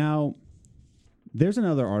 Now, there's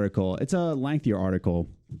another article. It's a lengthier article.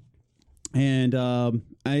 And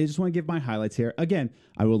I just want to give my highlights here. Again,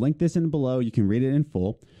 I will link this in below. You can read it in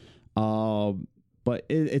full. But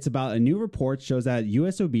it's about a new report shows that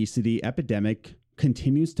U.S. obesity epidemic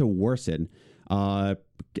continues to worsen.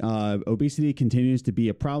 Obesity continues to be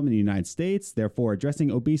a problem in the United States. Therefore, addressing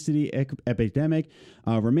obesity epidemic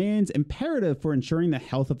remains imperative for ensuring the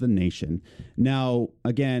health of the nation. Now,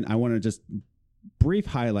 again, I want to just brief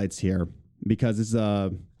highlights here because this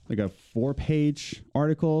is like a 4-page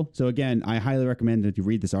article. So again, I highly recommend that you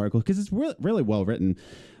read this article because it's really well written.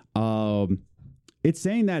 It's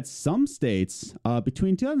saying that some states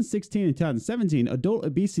between 2016 and 2017, adult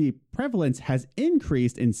obesity prevalence has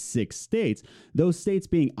increased in 6 states. Those states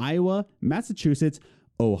being Iowa, Massachusetts,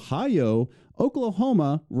 Ohio,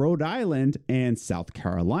 Oklahoma, Rhode Island, and South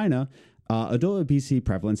Carolina. Adult obesity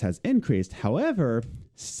prevalence has increased. However,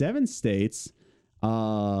 7 states...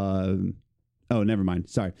 Oh, never mind.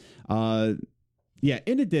 Sorry. Yeah.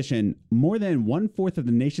 In addition, more than 1/4 of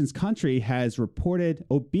the nation's country has reported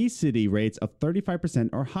obesity rates of 35%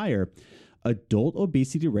 or higher. Adult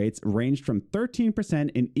obesity rates ranged from 13%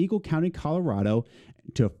 in Eagle County, Colorado,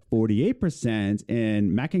 to 48%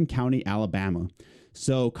 in Macon County, Alabama.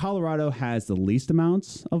 So Colorado has the least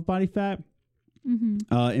amounts of body fat.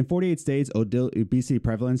 In 48 states, obesity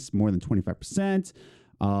prevalence more than 25%.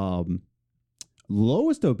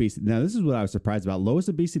 Lowest obesity. Now, this is what I was surprised about. Lowest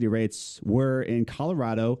obesity rates were in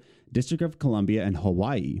Colorado, District of Columbia, and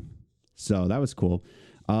Hawaii. So that was cool.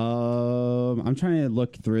 I'm trying to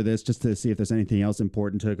look through this just to see if there's anything else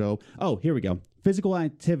important to go. Oh, here we go. Physical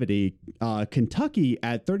activity. Kentucky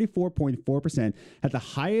at 34.4% had the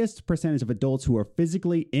highest percentage of adults who are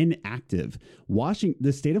physically inactive.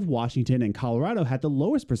 The state of Washington and Colorado had the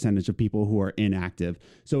lowest percentage of people who are inactive.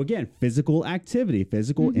 So again, physical activity,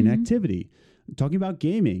 physical inactivity. Talking about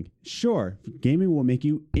gaming. Sure, gaming will make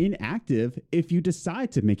you inactive if you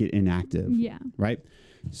decide to make it inactive. Yeah. Right?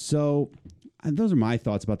 So those are my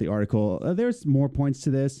thoughts about the article. There's more points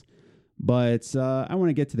to this, but I want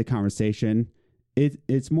to get to the conversation.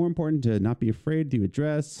 It's more important to not be afraid to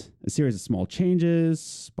address a series of small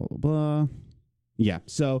changes, blah, blah, blah. Yeah,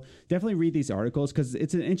 so definitely read these articles because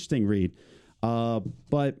it's an interesting read.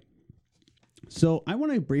 So I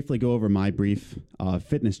want to briefly go over my brief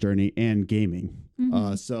fitness journey and gaming.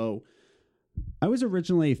 So I was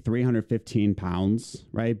originally 315 pounds,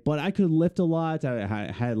 right? But I could lift a lot.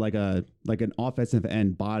 I had like an offensive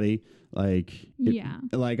end body. I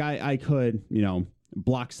could,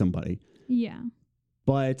 block somebody. Yeah.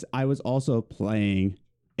 But I was also playing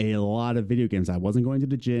a lot of video games. I wasn't going to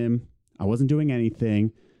the gym. I wasn't doing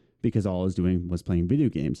anything because all I was doing was playing video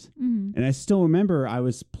games. And I still remember I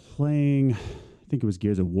was playing, I think it was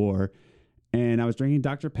Gears of War, and I was drinking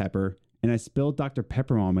Dr. Pepper, and I spilled Dr.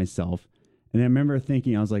 Pepper on myself. And I remember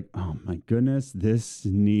thinking, I was like, oh my goodness, this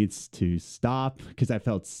needs to stop, because I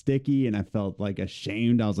felt sticky and I felt like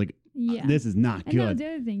ashamed. I was like, yeah, this is not good. And that was the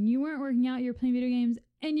other thing. You weren't working out, you were playing video games,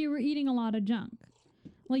 and you were eating a lot of junk.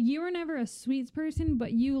 Like, you were never a sweets person,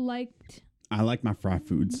 but I like my fried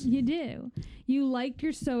foods. You do. You liked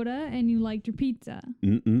your soda and you liked your pizza.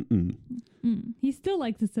 He still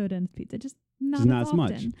likes the soda and his pizza, just not as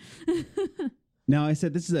much. Now, I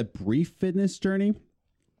said this is a brief fitness journey.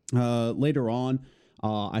 Later on,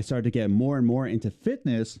 I started to get more and more into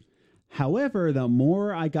fitness. However, the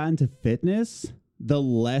more I got into fitness, the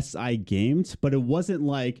less I gamed. But it wasn't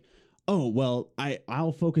like, oh, well,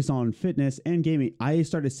 I'll focus on fitness and gaming. I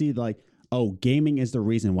started to see like, oh, gaming is the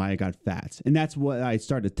reason why I got fat. And that's what I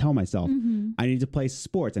started to tell myself. I need to play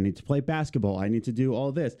sports. I need to play basketball. I need to do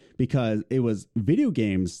all this, because it was video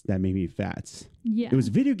games that made me fat. Yeah. It was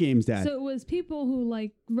video games that... So it was people who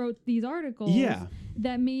wrote these articles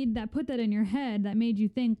that put that in your head, that made you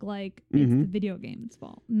think it's the video game's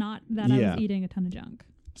fault, not that I was eating a ton of junk.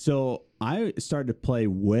 So I started to play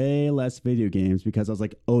way less video games because I was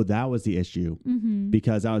like, oh, that was the issue,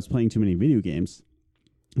 because I was playing too many video games.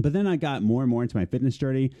 But then I got more and more into my fitness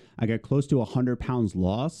journey. I got close to 100 pounds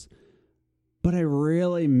loss, but I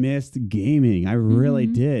really missed gaming. I really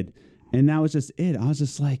did. And that was just it. I was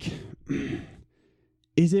just like,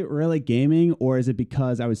 is it really gaming, or is it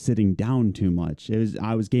because I was sitting down too much?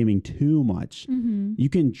 I was gaming too much. You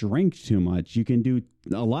can drink too much. You can do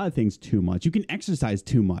a lot of things too much. You can exercise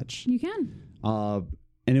too much. You can.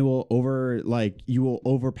 And it will you will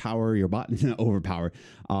overpower your body, not overpower.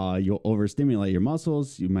 You'll overstimulate your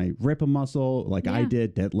muscles. You might rip a muscle I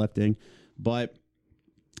did deadlifting. But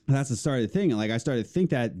that's the start of the thing. I started to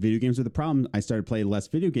think that video games were the problem. I started playing less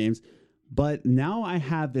video games. But now I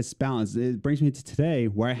have this balance. It brings me to today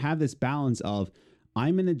where I have this balance of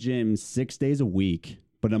I'm in the gym 6 days a week,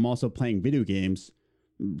 but I'm also playing video games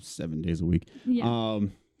 7 days a week. Yeah.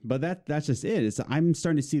 But that's just it. I'm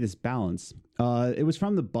starting to see this balance. It was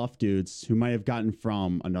from the Buff Dudes, who might have gotten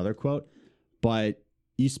from another quote, but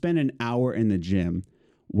you spend an hour in the gym.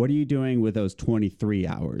 What are you doing with those 23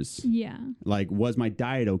 hours? Yeah. Was my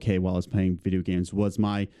diet okay while I was playing video games? Was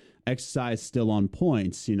my exercise still on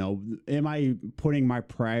points? Am I putting my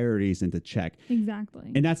priorities into check?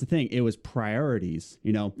 Exactly. And that's the thing. It was priorities,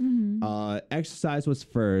 exercise was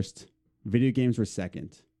first. Video games were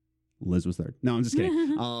second. Liz was third. No, I'm just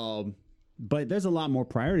kidding. But there's a lot more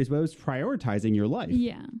priorities, but it was prioritizing your life.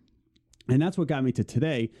 Yeah. And that's what got me to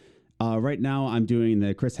today. Right now, I'm doing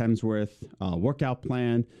the Chris Hemsworth workout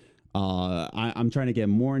plan. I'm trying to get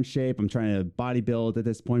more in shape. I'm trying to bodybuild at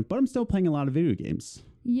this point, but I'm still playing a lot of video games.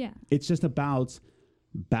 Yeah. It's just about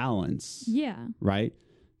balance. Yeah. Right?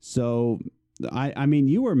 So, I mean,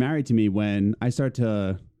 you were married to me when I started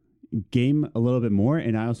to game a little bit more,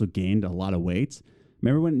 and I also gained a lot of weight.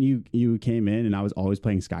 Remember when you came in and I was always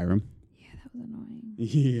playing Skyrim? Yeah, that was annoying.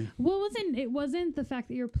 Yeah. Well, it wasn't the fact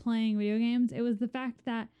that you're playing video games. It was the fact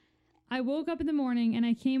that I woke up in the morning and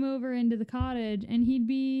I came over into the cottage and he'd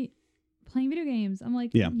be playing video games. I'm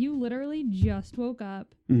like, Yeah. you literally just woke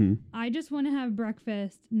up. Mm-hmm. I just want to have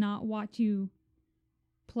breakfast, not watch you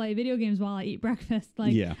play video games while I eat breakfast.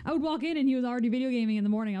 Like, Yeah. I would walk in and he was already video gaming in the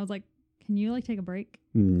morning. I was like, can you like take a break?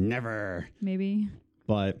 Never. Maybe.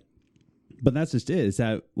 But that's just it. Is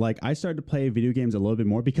that like I started to play video games a little bit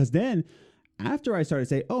more because then after I started to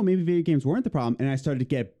say, oh, maybe video games weren't the problem, and I started to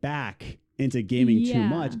get back into gaming too Yeah.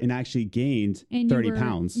 much and actually gained And 30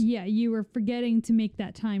 pounds. Yeah, you were forgetting to make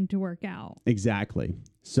that time to work out. Exactly.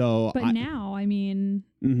 So But now, I mean,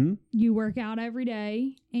 Mhm. you work out every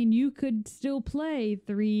day and you could still play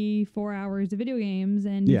 3-4 hours of video games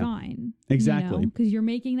and be Yeah. fine. Exactly. Because you're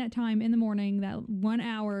making that time in the morning, that 1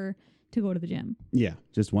 hour to go to the gym. Yeah,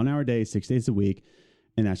 just 1 hour a day, 6 days a week,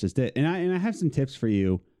 and that's just it. And I have some tips for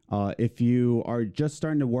you. If you are just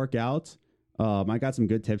starting to work out, I got some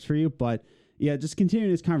good tips for you. But yeah, just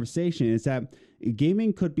continuing this conversation is that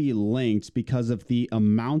gaming could be linked because of the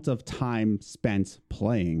amount of time spent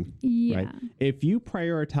playing. Yeah. Right. If you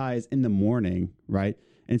prioritize in the morning, right,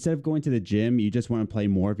 instead of going to the gym, you just want to play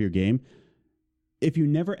more of your game. If you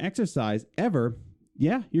never exercise ever,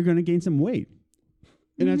 yeah, you're going to gain some weight.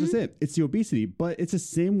 And that's just it. It's the obesity, but it's the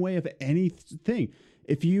same way of anything.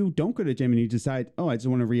 If you don't go to the gym and you decide, oh, I just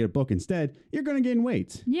want to read a book instead, you're going to gain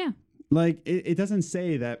weight. Yeah. Like it doesn't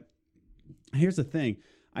say that. Here's the thing.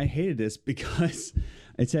 I hated this because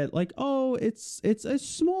it said like, oh, it's a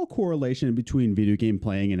small correlation between video game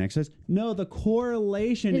playing and exercise. No, the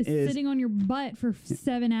correlation It's is sitting on your butt for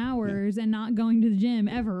 7 hours and not going to the gym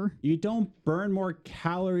ever. you don't burn more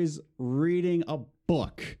calories reading a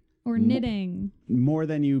book Or knitting. more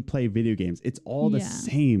than you play video games. It's all the Yeah.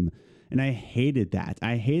 same. And I hated that.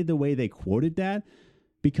 I hated the way they quoted that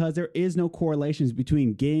because there is no correlations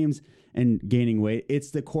between games and gaining weight.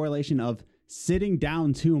 It's the correlation of sitting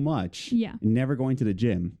down too much, Yeah. and never going to the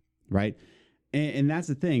gym, right? And that's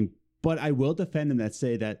the thing. But I will defend them that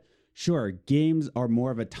say that, sure, games are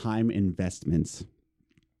more of a time investment.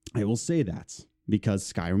 I will say that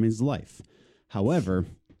because Skyrim is life. However,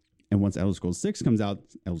 and once Elder Scrolls 6 comes out,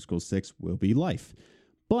 Elder Scrolls 6 will be life.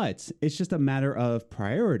 But it's just a matter of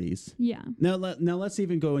priorities. Yeah. Now let's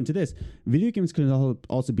even go into this. Video games can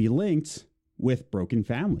also be linked with broken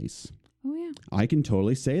families. Oh, yeah. I can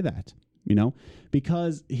totally say that,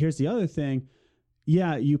 because here's the other thing.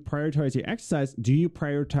 Yeah, you prioritize your exercise. Do you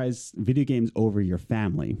prioritize video games over your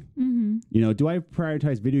family? Mm-hmm. Do I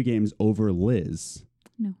prioritize video games over Liz?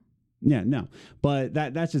 No. Yeah, no. But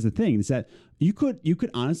that's just the thing, is that you could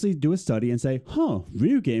honestly do a study and say,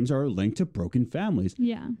 video games are linked to broken families.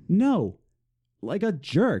 Yeah. No. Like a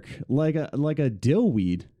jerk, like a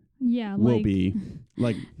dillweed Yeah. will Like, be.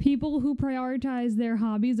 Like, people who prioritize their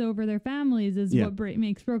hobbies over their families is Yeah. what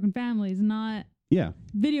makes broken families, not yeah.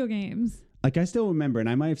 video games. Like I still remember, and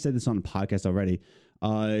I might have said this on the podcast already,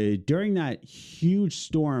 during that huge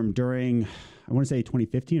storm during, I want to say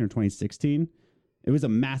 2015 or 2016, it was a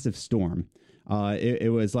massive storm.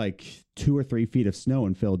 It was like 2 or 3 feet of snow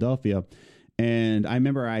in Philadelphia. And I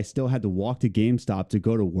remember I still had to walk to GameStop to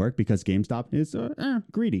go to work because GameStop is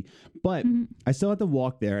greedy. But I still had to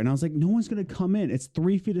walk there. And I was like, no one's going to come in. It's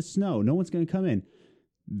 3 feet of snow. No one's going to come in.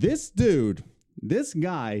 This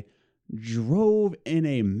guy drove in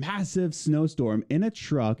a massive snowstorm in a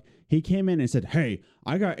truck. He came in and said, hey,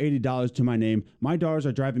 I got $80 to my name. My daughters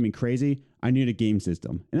are driving me crazy. I need a game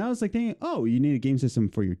system. And I was like thinking, oh, you need a game system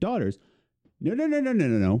for your daughters.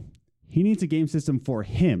 No. He needs a game system for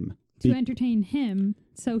him. To entertain him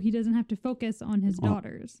so he doesn't have to focus on his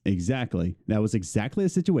daughters. Exactly. That was exactly the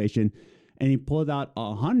situation. And he pulled out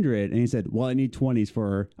 100 and he said, well, I need 20s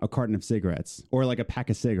for a carton of cigarettes or like a pack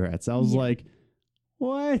of cigarettes. I was like,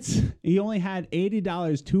 what? He only had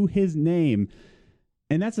 $80 to his name.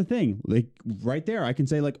 And that's the thing. Like right there, I can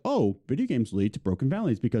say like, oh, video games lead to broken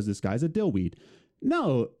families because this guy's a dillweed.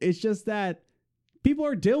 No, it's just that people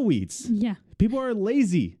are dillweeds. Yeah. People are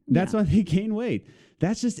lazy. That's why they gain weight.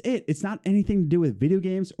 That's just it. It's not anything to do with video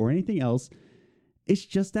games or anything else. It's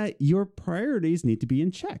just that your priorities need to be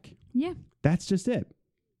in check. Yeah. That's just it.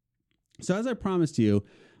 So as I promised you,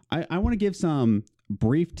 I want to give some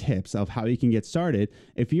brief tips of how you can get started.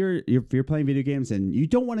 If you're playing video games and you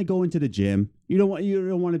don't want to go into the gym, you don't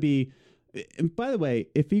want to be. And by the way,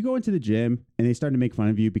 if you go into the gym and they start to make fun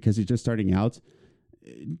of you because you're just starting out,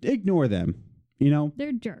 ignore them.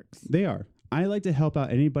 They're jerks. They are. I like to help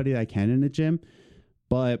out anybody I can in the gym.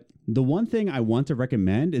 But the one thing I want to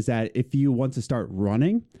recommend is that if you want to start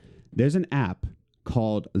running, there's an app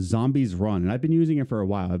called Zombies Run, and I've been using it for a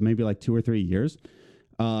while, maybe like 2 or 3 years.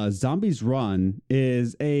 Zombies Run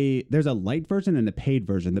is there's a light version and a paid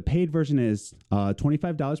version. The paid version is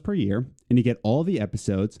 $25 per year, and you get all the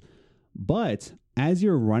episodes. But as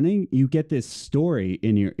you're running, you get this story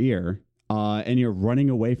in your ear, and you're running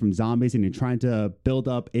away from zombies, and you're trying to build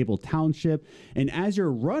up Able Township. And as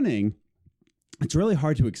you're running, it's really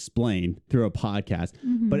hard to explain through a podcast.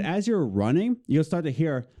 But as you're running, you'll start to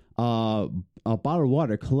hear a bottle of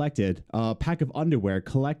water collected, a pack of underwear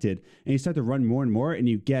collected, and you start to run more and more, and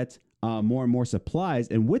you get more and more supplies.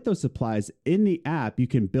 And with those supplies in the app, you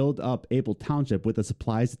can build up Able Township with the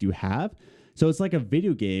supplies that you have. So it's like a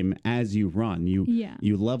video game as you run.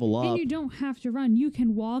 You level up. And you don't have to run. You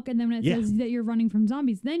can walk, and then when it says that you're running from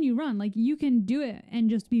zombies, then you run. Like, you can do it and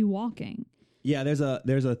just be walking. Yeah, there's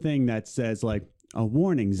a thing that says, like, a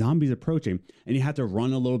warning, zombies approaching, and you have to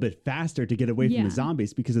run a little bit faster to get away from the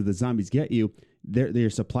zombies, because if the zombies get you, their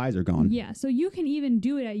supplies are gone. Yeah, so you can even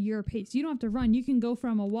do it at your pace. You don't have to run. You can go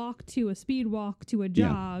from a walk to a speed walk to a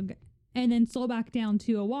jog, and then slow back down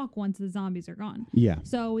to a walk once the zombies are gone. Yeah.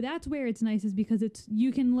 So that's where it's nice, is because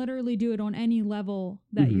you can literally do it on any level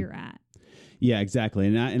that you're at. Yeah, exactly.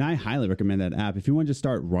 And I highly recommend that app. If you want to just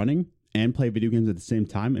start running and play video games at the same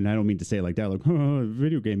time, and I don't mean to say it like that, like,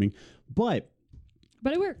 video gaming, but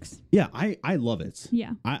it works. Yeah, I love it.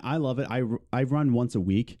 Yeah. I love it. I run once a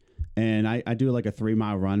week, and I do like a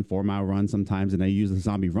 3-mile run, 4-mile run sometimes, and I use the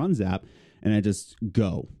Zombie Runs app, and I just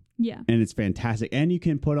go. Yeah. And it's fantastic. And you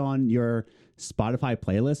can put on your Spotify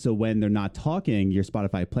playlist, so when they're not talking, your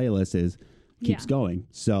Spotify playlist keeps going.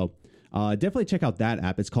 So definitely check out that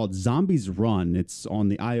app. It's called Zombies Run. It's on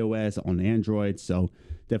the iOS, on Android, so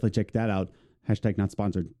definitely check that out. # not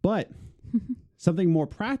sponsored. But something more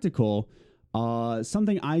practical,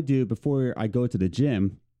 something I do before I go to the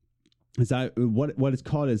gym is what it's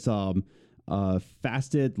called is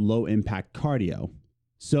fasted low impact cardio.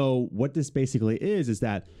 So what this basically is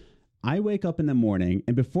that I wake up in the morning,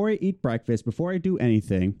 and before I eat breakfast, before I do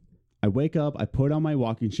anything, I wake up, I put on my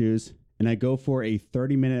walking shoes, and I go for a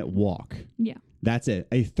 30-minute walk. Yeah. That's it,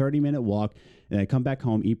 a 30-minute walk, and I come back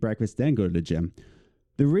home, eat breakfast, then go to the gym.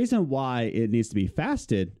 The reason why it needs to be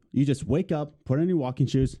fasted, you just wake up, put on your walking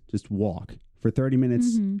shoes, just walk for 30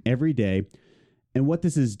 minutes every day. And what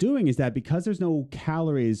this is doing is that because there's no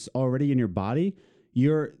calories already in your body,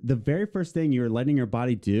 the very first thing you're letting your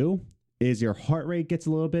body do is your heart rate gets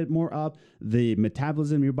a little bit more up. The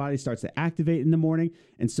metabolism in your body starts to activate in the morning.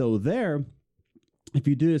 And so if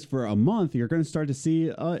you do this for a month, you're going to start to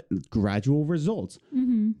see gradual results.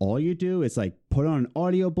 All you do is like put on an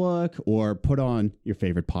audiobook or put on your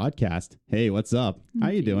favorite podcast. Hey, what's up? How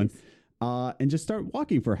you doing? And just start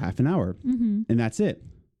walking for half an hour. And that's it.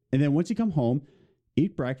 And then once you come home,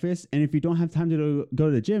 eat breakfast. And if you don't have time to go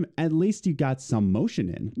to the gym, at least you got some motion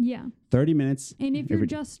in. Yeah. 30 minutes. And if you're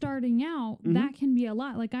just starting out, that can be a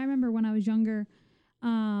lot. Like, I remember when I was younger,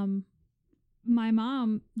 my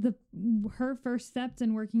mom, her first steps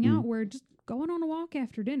in working out were just going on a walk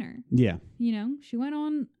after dinner. Yeah. You know, she went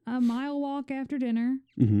on a mile walk after dinner,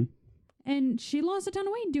 and she lost a ton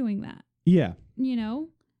of weight doing that. Yeah. You know,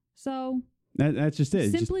 so that's just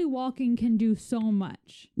it. Simply walking can do so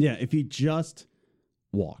much. Yeah. If you just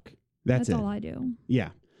walk, that's it. All I do. Yeah.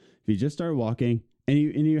 If you just start walking and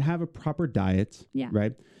you have a proper diet. Yeah.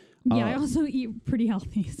 Right. Yeah. I also eat pretty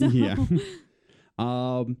healthy. So. Yeah.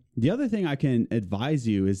 The other thing I can advise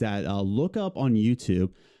you is that look up on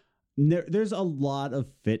YouTube. There's a lot of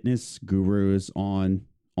fitness gurus on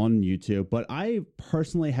YouTube, but I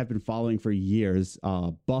personally have been following for years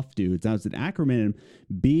Buff Dudes. Now, it's an acronym,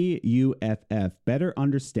 BUFF, Better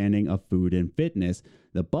Understanding of Food and Fitness.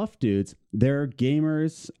 The Buff Dudes, they're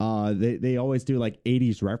gamers. They always do like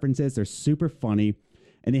 80s references. They're super funny,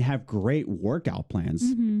 and they have great workout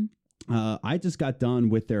plans. I just got done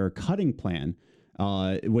with their cutting plan,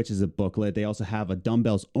 which is a booklet. They also have a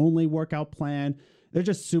dumbbells only workout plan. They're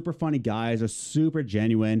just super funny guys. They're super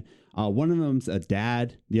genuine. One of them's a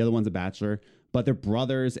dad. The other one's a bachelor. But they're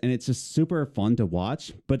brothers, and it's just super fun to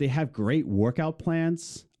watch. But they have great workout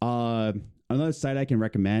plans. Another site I can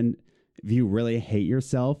recommend if you really hate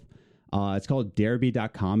yourself, it's called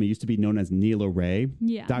Derby.com. It used to be known as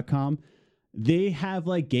NeilaRay.com. They have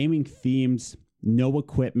like gaming themes, no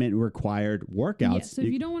equipment required workouts. Yeah, so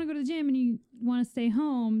if you don't want to go to the gym and you want to stay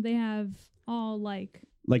home, they have all like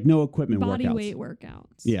no equipment body workouts. Weight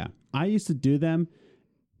workouts. Yeah. I used to do them,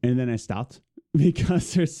 and then I stopped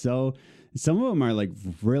because Some of them are like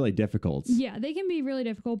really difficult. Yeah, they can be really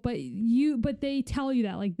difficult, but they tell you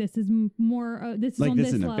that like this is more this is Like on this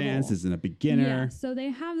is an level. advanced, this is a beginner. Yeah, so they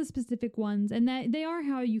have the specific ones, and that they are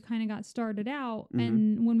how you kind of got started out. Mm-hmm.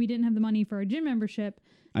 And when we didn't have the money for a gym membership,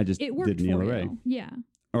 I just it worked did the for other you. way. Yeah,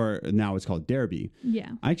 Or now it's called Derby.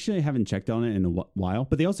 yeah. I actually haven't checked on it in a while,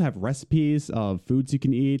 but they also have recipes of foods you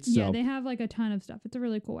can eat. So Yeah, they have like a ton of stuff. It's a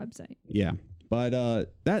really cool website. yeah. But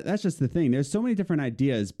that's just the thing. There's so many different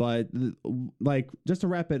ideas, but like just to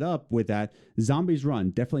wrap it up with that, Zombies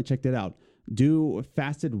Run, definitely check that out. Do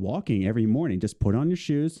fasted walking every morning. Just put on your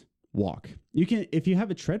shoes, walk. You can, if you have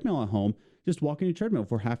a treadmill at home, just walk on your treadmill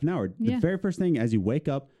for half an hour. Yeah. The very first thing as you wake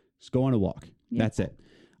up, just go on a walk. Yeah. That's it.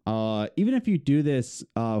 Even if you do this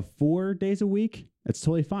 4 days a week, that's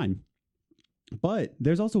totally fine. But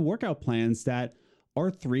there's also workout plans that are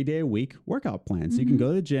 3 day a week workout plans. So you can go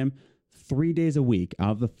to the gym 3 days a week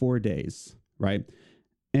out of the 4 days, right?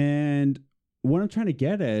 And what I'm trying to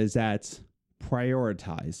get at is that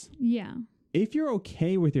prioritize. Yeah, If you're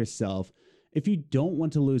okay with yourself, if you don't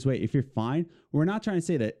want to lose weight, if you're fine, we're not trying to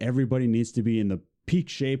say that everybody needs to be in the peak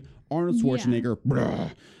shape, Arnold Schwarzenegger,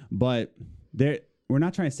 but we're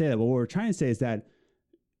not trying to say that. But what we're trying to say is that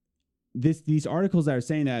these articles that are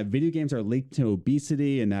saying that video games are linked to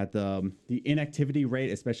obesity and that the inactivity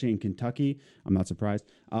rate, especially in Kentucky, I'm not surprised.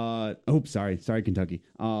 Sorry, Kentucky.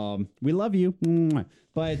 We love you,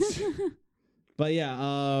 but but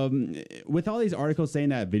yeah, with all these articles saying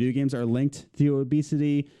that video games are linked to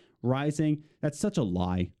obesity rising, that's such a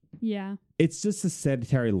lie. yeah, It's just a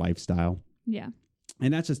sedentary lifestyle. yeah,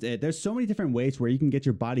 And that's just it. There's so many different ways where you can get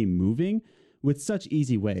your body moving with such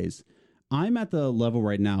easy ways. I'm at the level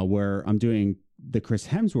right now where I'm doing the Chris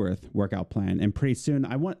Hemsworth workout plan, and pretty soon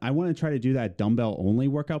I want to try to do that dumbbell only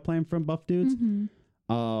workout plan from Buff Dudes.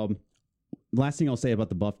 Last thing I'll say about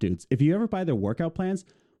the Buff Dudes: if you ever buy their workout plans,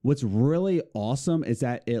 what's really awesome is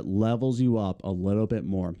that it levels you up a little bit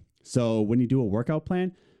more. So when you do a workout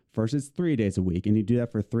plan, first it's 3 days a week, and you do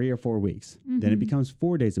that for 3 or 4 weeks. Then it becomes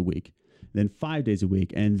 4 days a week, then 5 days a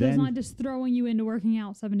week, and so then it's not just throwing you into working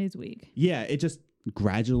out 7 days a week. yeah, it just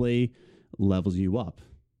gradually levels you up.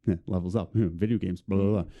 Levels up. Video games, blah,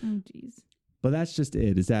 blah, blah. Oh, geez. But that's just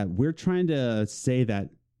it, is that we're trying to say that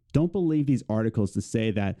don't believe these articles to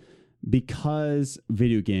say that because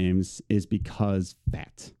video games is because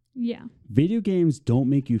fat. Yeah, Video games don't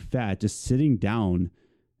make you fat. Just sitting down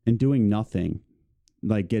and doing nothing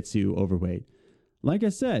like gets you overweight. Like I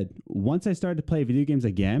said, once I started to play video games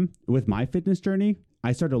again with my fitness journey,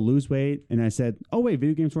 I started to lose weight and I said, oh wait,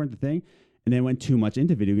 video games weren't the thing. And then I went too much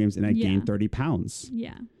into video games and I gained 30 pounds.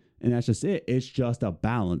 yeah, And that's just it. It's just a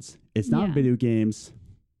balance. It's not Yeah. video games.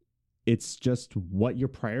 It's just what you're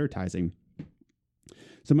prioritizing.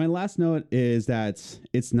 So my last note is that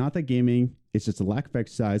it's not that gaming, it's just a lack of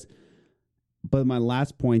exercise. But my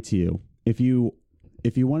last point to you, if you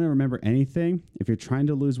want to remember anything, if you're trying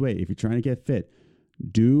to lose weight, if you're trying to get fit,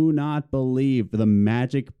 do not believe the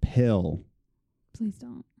magic pill. please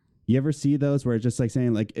don't. You ever see those where it's just like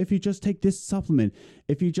saying, like, if you just take this supplement,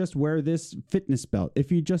 if you just wear this fitness belt,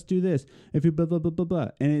 if you just do this, if you blah, blah, blah, blah, blah.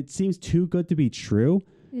 And it seems too good to be true.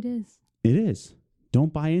 It is. It is.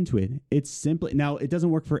 Don't buy into it. It's simply, now it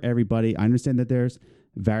doesn't work for everybody. I understand that there's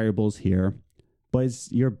variables here, but it's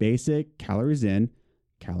your basic calories in,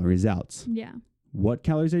 calories out. Yeah, What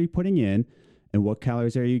calories are you putting in and what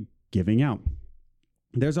calories are you giving out?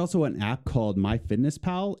 There's also an app called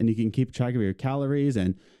MyFitnessPal, and you can keep track of your calories,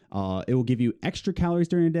 and it will give you extra calories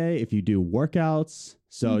during the day if you do workouts.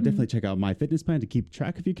 So definitely check out MyFitnessPal to keep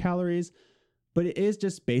track of your calories. But it is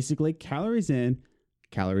just basically calories in,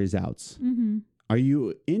 calories out. mm-hmm. Are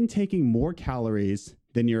you intaking more calories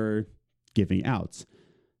than you're giving out?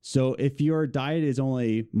 So if your diet is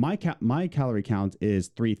only, my calorie count is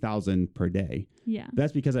 3,000 per day. Yeah,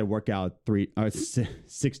 That's because I work out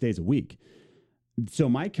 6 days a week. So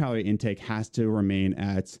my calorie intake has to remain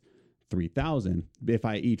at 3,000. If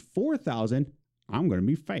I eat 4,000, I'm going to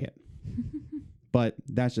be fat. But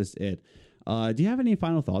that's just it. Do you have any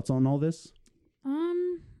final thoughts on all this?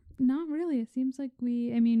 Not really. It seems like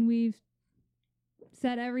we've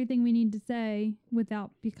said everything we need to say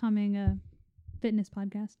without becoming a fitness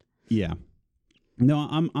podcast. Yeah. No,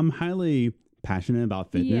 I'm highly passionate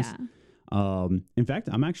about fitness. Yeah. In fact,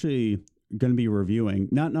 I'm actually going to be reviewing,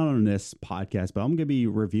 not on this podcast, but I'm going to be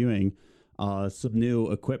reviewing some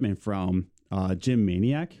new equipment from Gym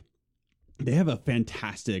Maniac. They have a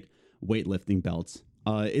fantastic weightlifting belt.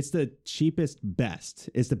 It's the cheapest,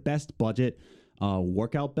 best. It's the best budget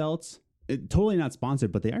workout belts. Totally not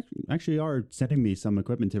sponsored, but they actually are sending me some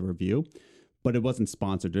equipment to review, but it wasn't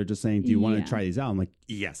sponsored. They're just saying, do you want to try these out? I'm like,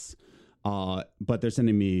 yes. But they're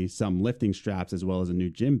sending me some lifting straps as well as a new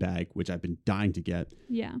gym bag, which I've been dying to get.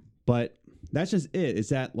 Yeah. But that's just it. Is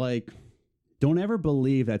that like, don't ever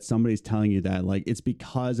believe that somebody's telling you that like it's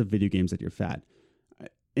because of video games that you're fat.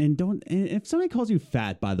 And if somebody calls you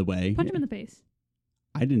fat, by the way, punch him in the face.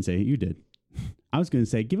 I didn't say it. You did. I was going to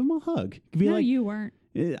say, give him a hug. Be No, like, you weren't.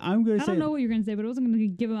 I'm going to I say, don't know what you're going to say, but I wasn't going to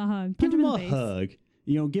give him a hug. give Punch him him in a the face. hug.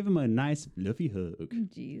 You know, give him a nice fluffy hug.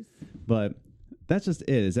 Jeez. But that's just it.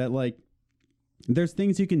 Is that like, there's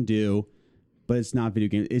things you can do, but it's not video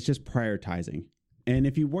games. It's just prioritizing. And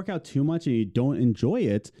if you work out too much and you don't enjoy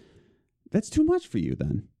it, that's too much for you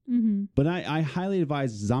then. Mm-hmm. But I highly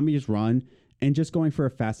advise Zombies Run and just going for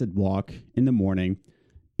a fasted walk in the morning.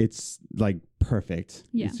 It's like perfect.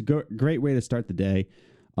 Yeah. It's a great way to start the day.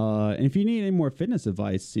 And if you need any more fitness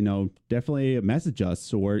advice, you know, definitely message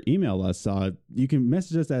us or email us. You can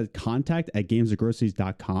message us at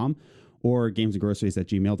contact@gamesandgroceries.com or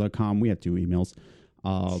gamesandgroceries@gmail.com. We have 2 emails.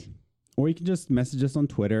 Or you can just message us on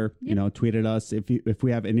Twitter, Yep. you know, tweet at us if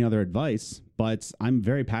we have any other advice. But I'm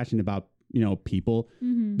very passionate about, you know, people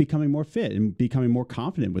becoming more fit and becoming more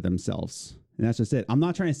confident with themselves. And that's just it. I'm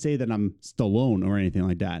not trying to say that I'm Stallone or anything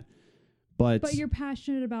like that. But you're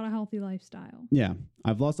passionate about a healthy lifestyle. yeah,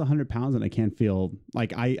 I've lost 100 pounds and I can't feel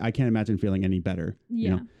like I can't imagine feeling any better. Yeah.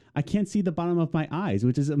 You know? I can't see the bottom of my eyes,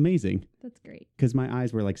 which is amazing That's great. because my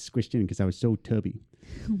eyes were like squished in because I was so tubby.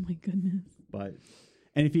 Oh my goodness. But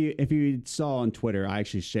and if you saw on Twitter, I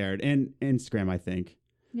actually shared and Instagram, I think.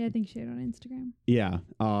 Yeah, I think you shared on Instagram. Yeah,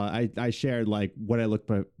 I shared like what I looked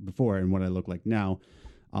before and what I look like now.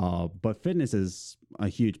 But fitness is a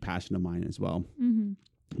huge passion of mine as well. Mm-hmm.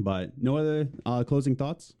 But no other closing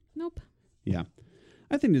thoughts? Nope. Yeah.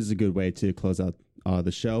 I think this is a good way to close out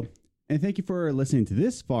the show. And thank you for listening to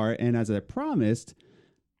this far. And as I promised,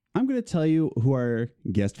 I'm going to tell you who our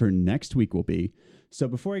guest for next week will be. So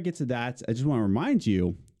before I get to that, I just want to remind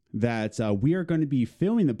you that we are going to be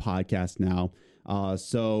filming the podcast now.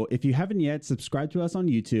 So if you haven't yet, subscribe to us on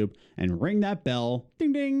YouTube and ring that bell.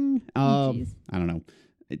 Ding, ding. Jeez. I don't know.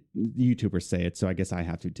 YouTubers say it, so I guess I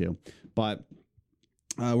have to too. But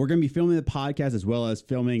we're going to be filming the podcast as well as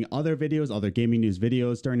filming other videos, other gaming news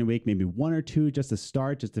videos during the week, maybe 1 or 2 just to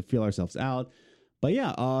start, just to feel ourselves out. But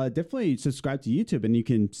yeah, definitely subscribe to YouTube and you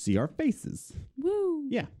can see our faces. Woo.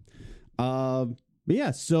 Yeah. But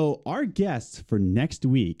yeah, so our guest for next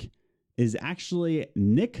week is actually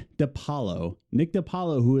Nick DiPaolo. Nick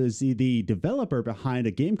DiPaolo, who is the developer behind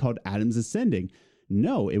a game called Adam's Ascending.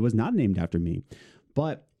 No, it was not named after me.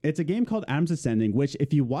 But it's a game called Adam's Ascending, which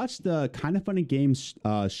if you watch the Kind of Funny Games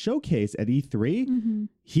showcase at E3,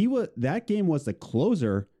 that game was the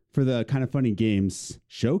closer for the Kind of Funny Games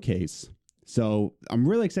showcase. So I'm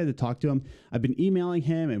really excited to talk to him. I've been emailing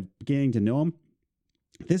him and getting to know him.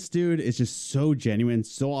 This dude is just so genuine,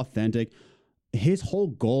 so authentic. His whole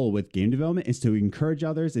goal with game development is to encourage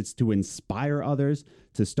others. It's to inspire others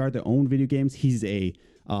to start their own video games. He's a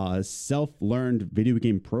self-learned video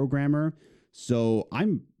game programmer. So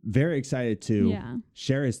I'm very excited to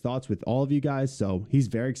share his thoughts with all of you guys. So he's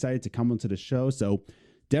very excited to come onto the show. So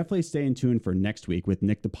definitely stay in tune for next week with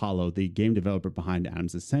Nick DiPaolo, the game developer behind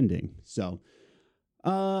Adam's Ascending. So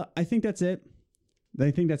I think that's it. I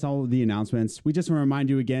think that's all of the announcements. We just want to remind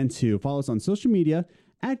you again to follow us on social media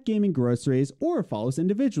at Gaming Groceries or follow us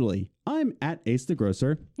individually. I'm at Ace the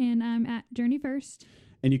Grocer. And I'm at Journey First.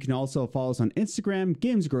 And you can also follow us on Instagram,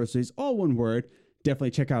 Games Groceries, all one word.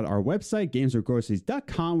 Definitely check out our website,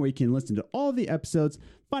 gamesandgroceries.com, where you can listen to all the episodes,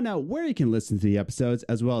 find out where you can listen to the episodes,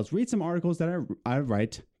 as well as read some articles that I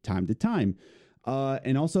write time to time.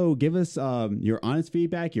 And also give us your honest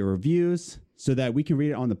feedback, your reviews, so that we can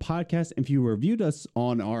read it on the podcast. If you reviewed us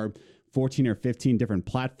on our 14 or 15 different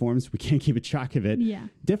platforms, we can't keep a track of it. Yeah.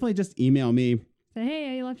 Definitely just email me. Say,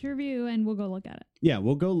 hey, I left your review, and we'll go look at it. Yeah,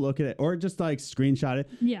 we'll go look at it or just like screenshot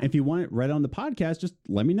it. Yeah. If you want it read on the podcast, just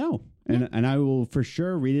let me know. And I will for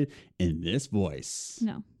sure read it in this voice.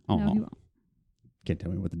 No. Oh, No, you won't. Can't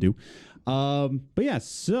tell me what to do. But yeah,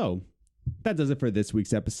 so that does it for this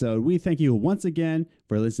week's episode. We thank you once again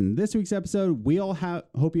for listening to this week's episode. We all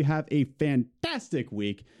hope you have a fantastic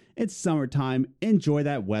week. It's summertime. Enjoy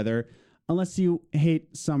that weather. Unless you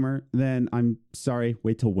hate summer, then I'm sorry.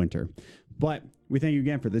 Wait till winter. But we thank you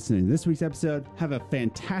again for listening to this week's episode. Have a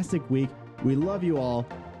fantastic week. We love you all.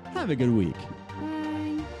 Have a good week.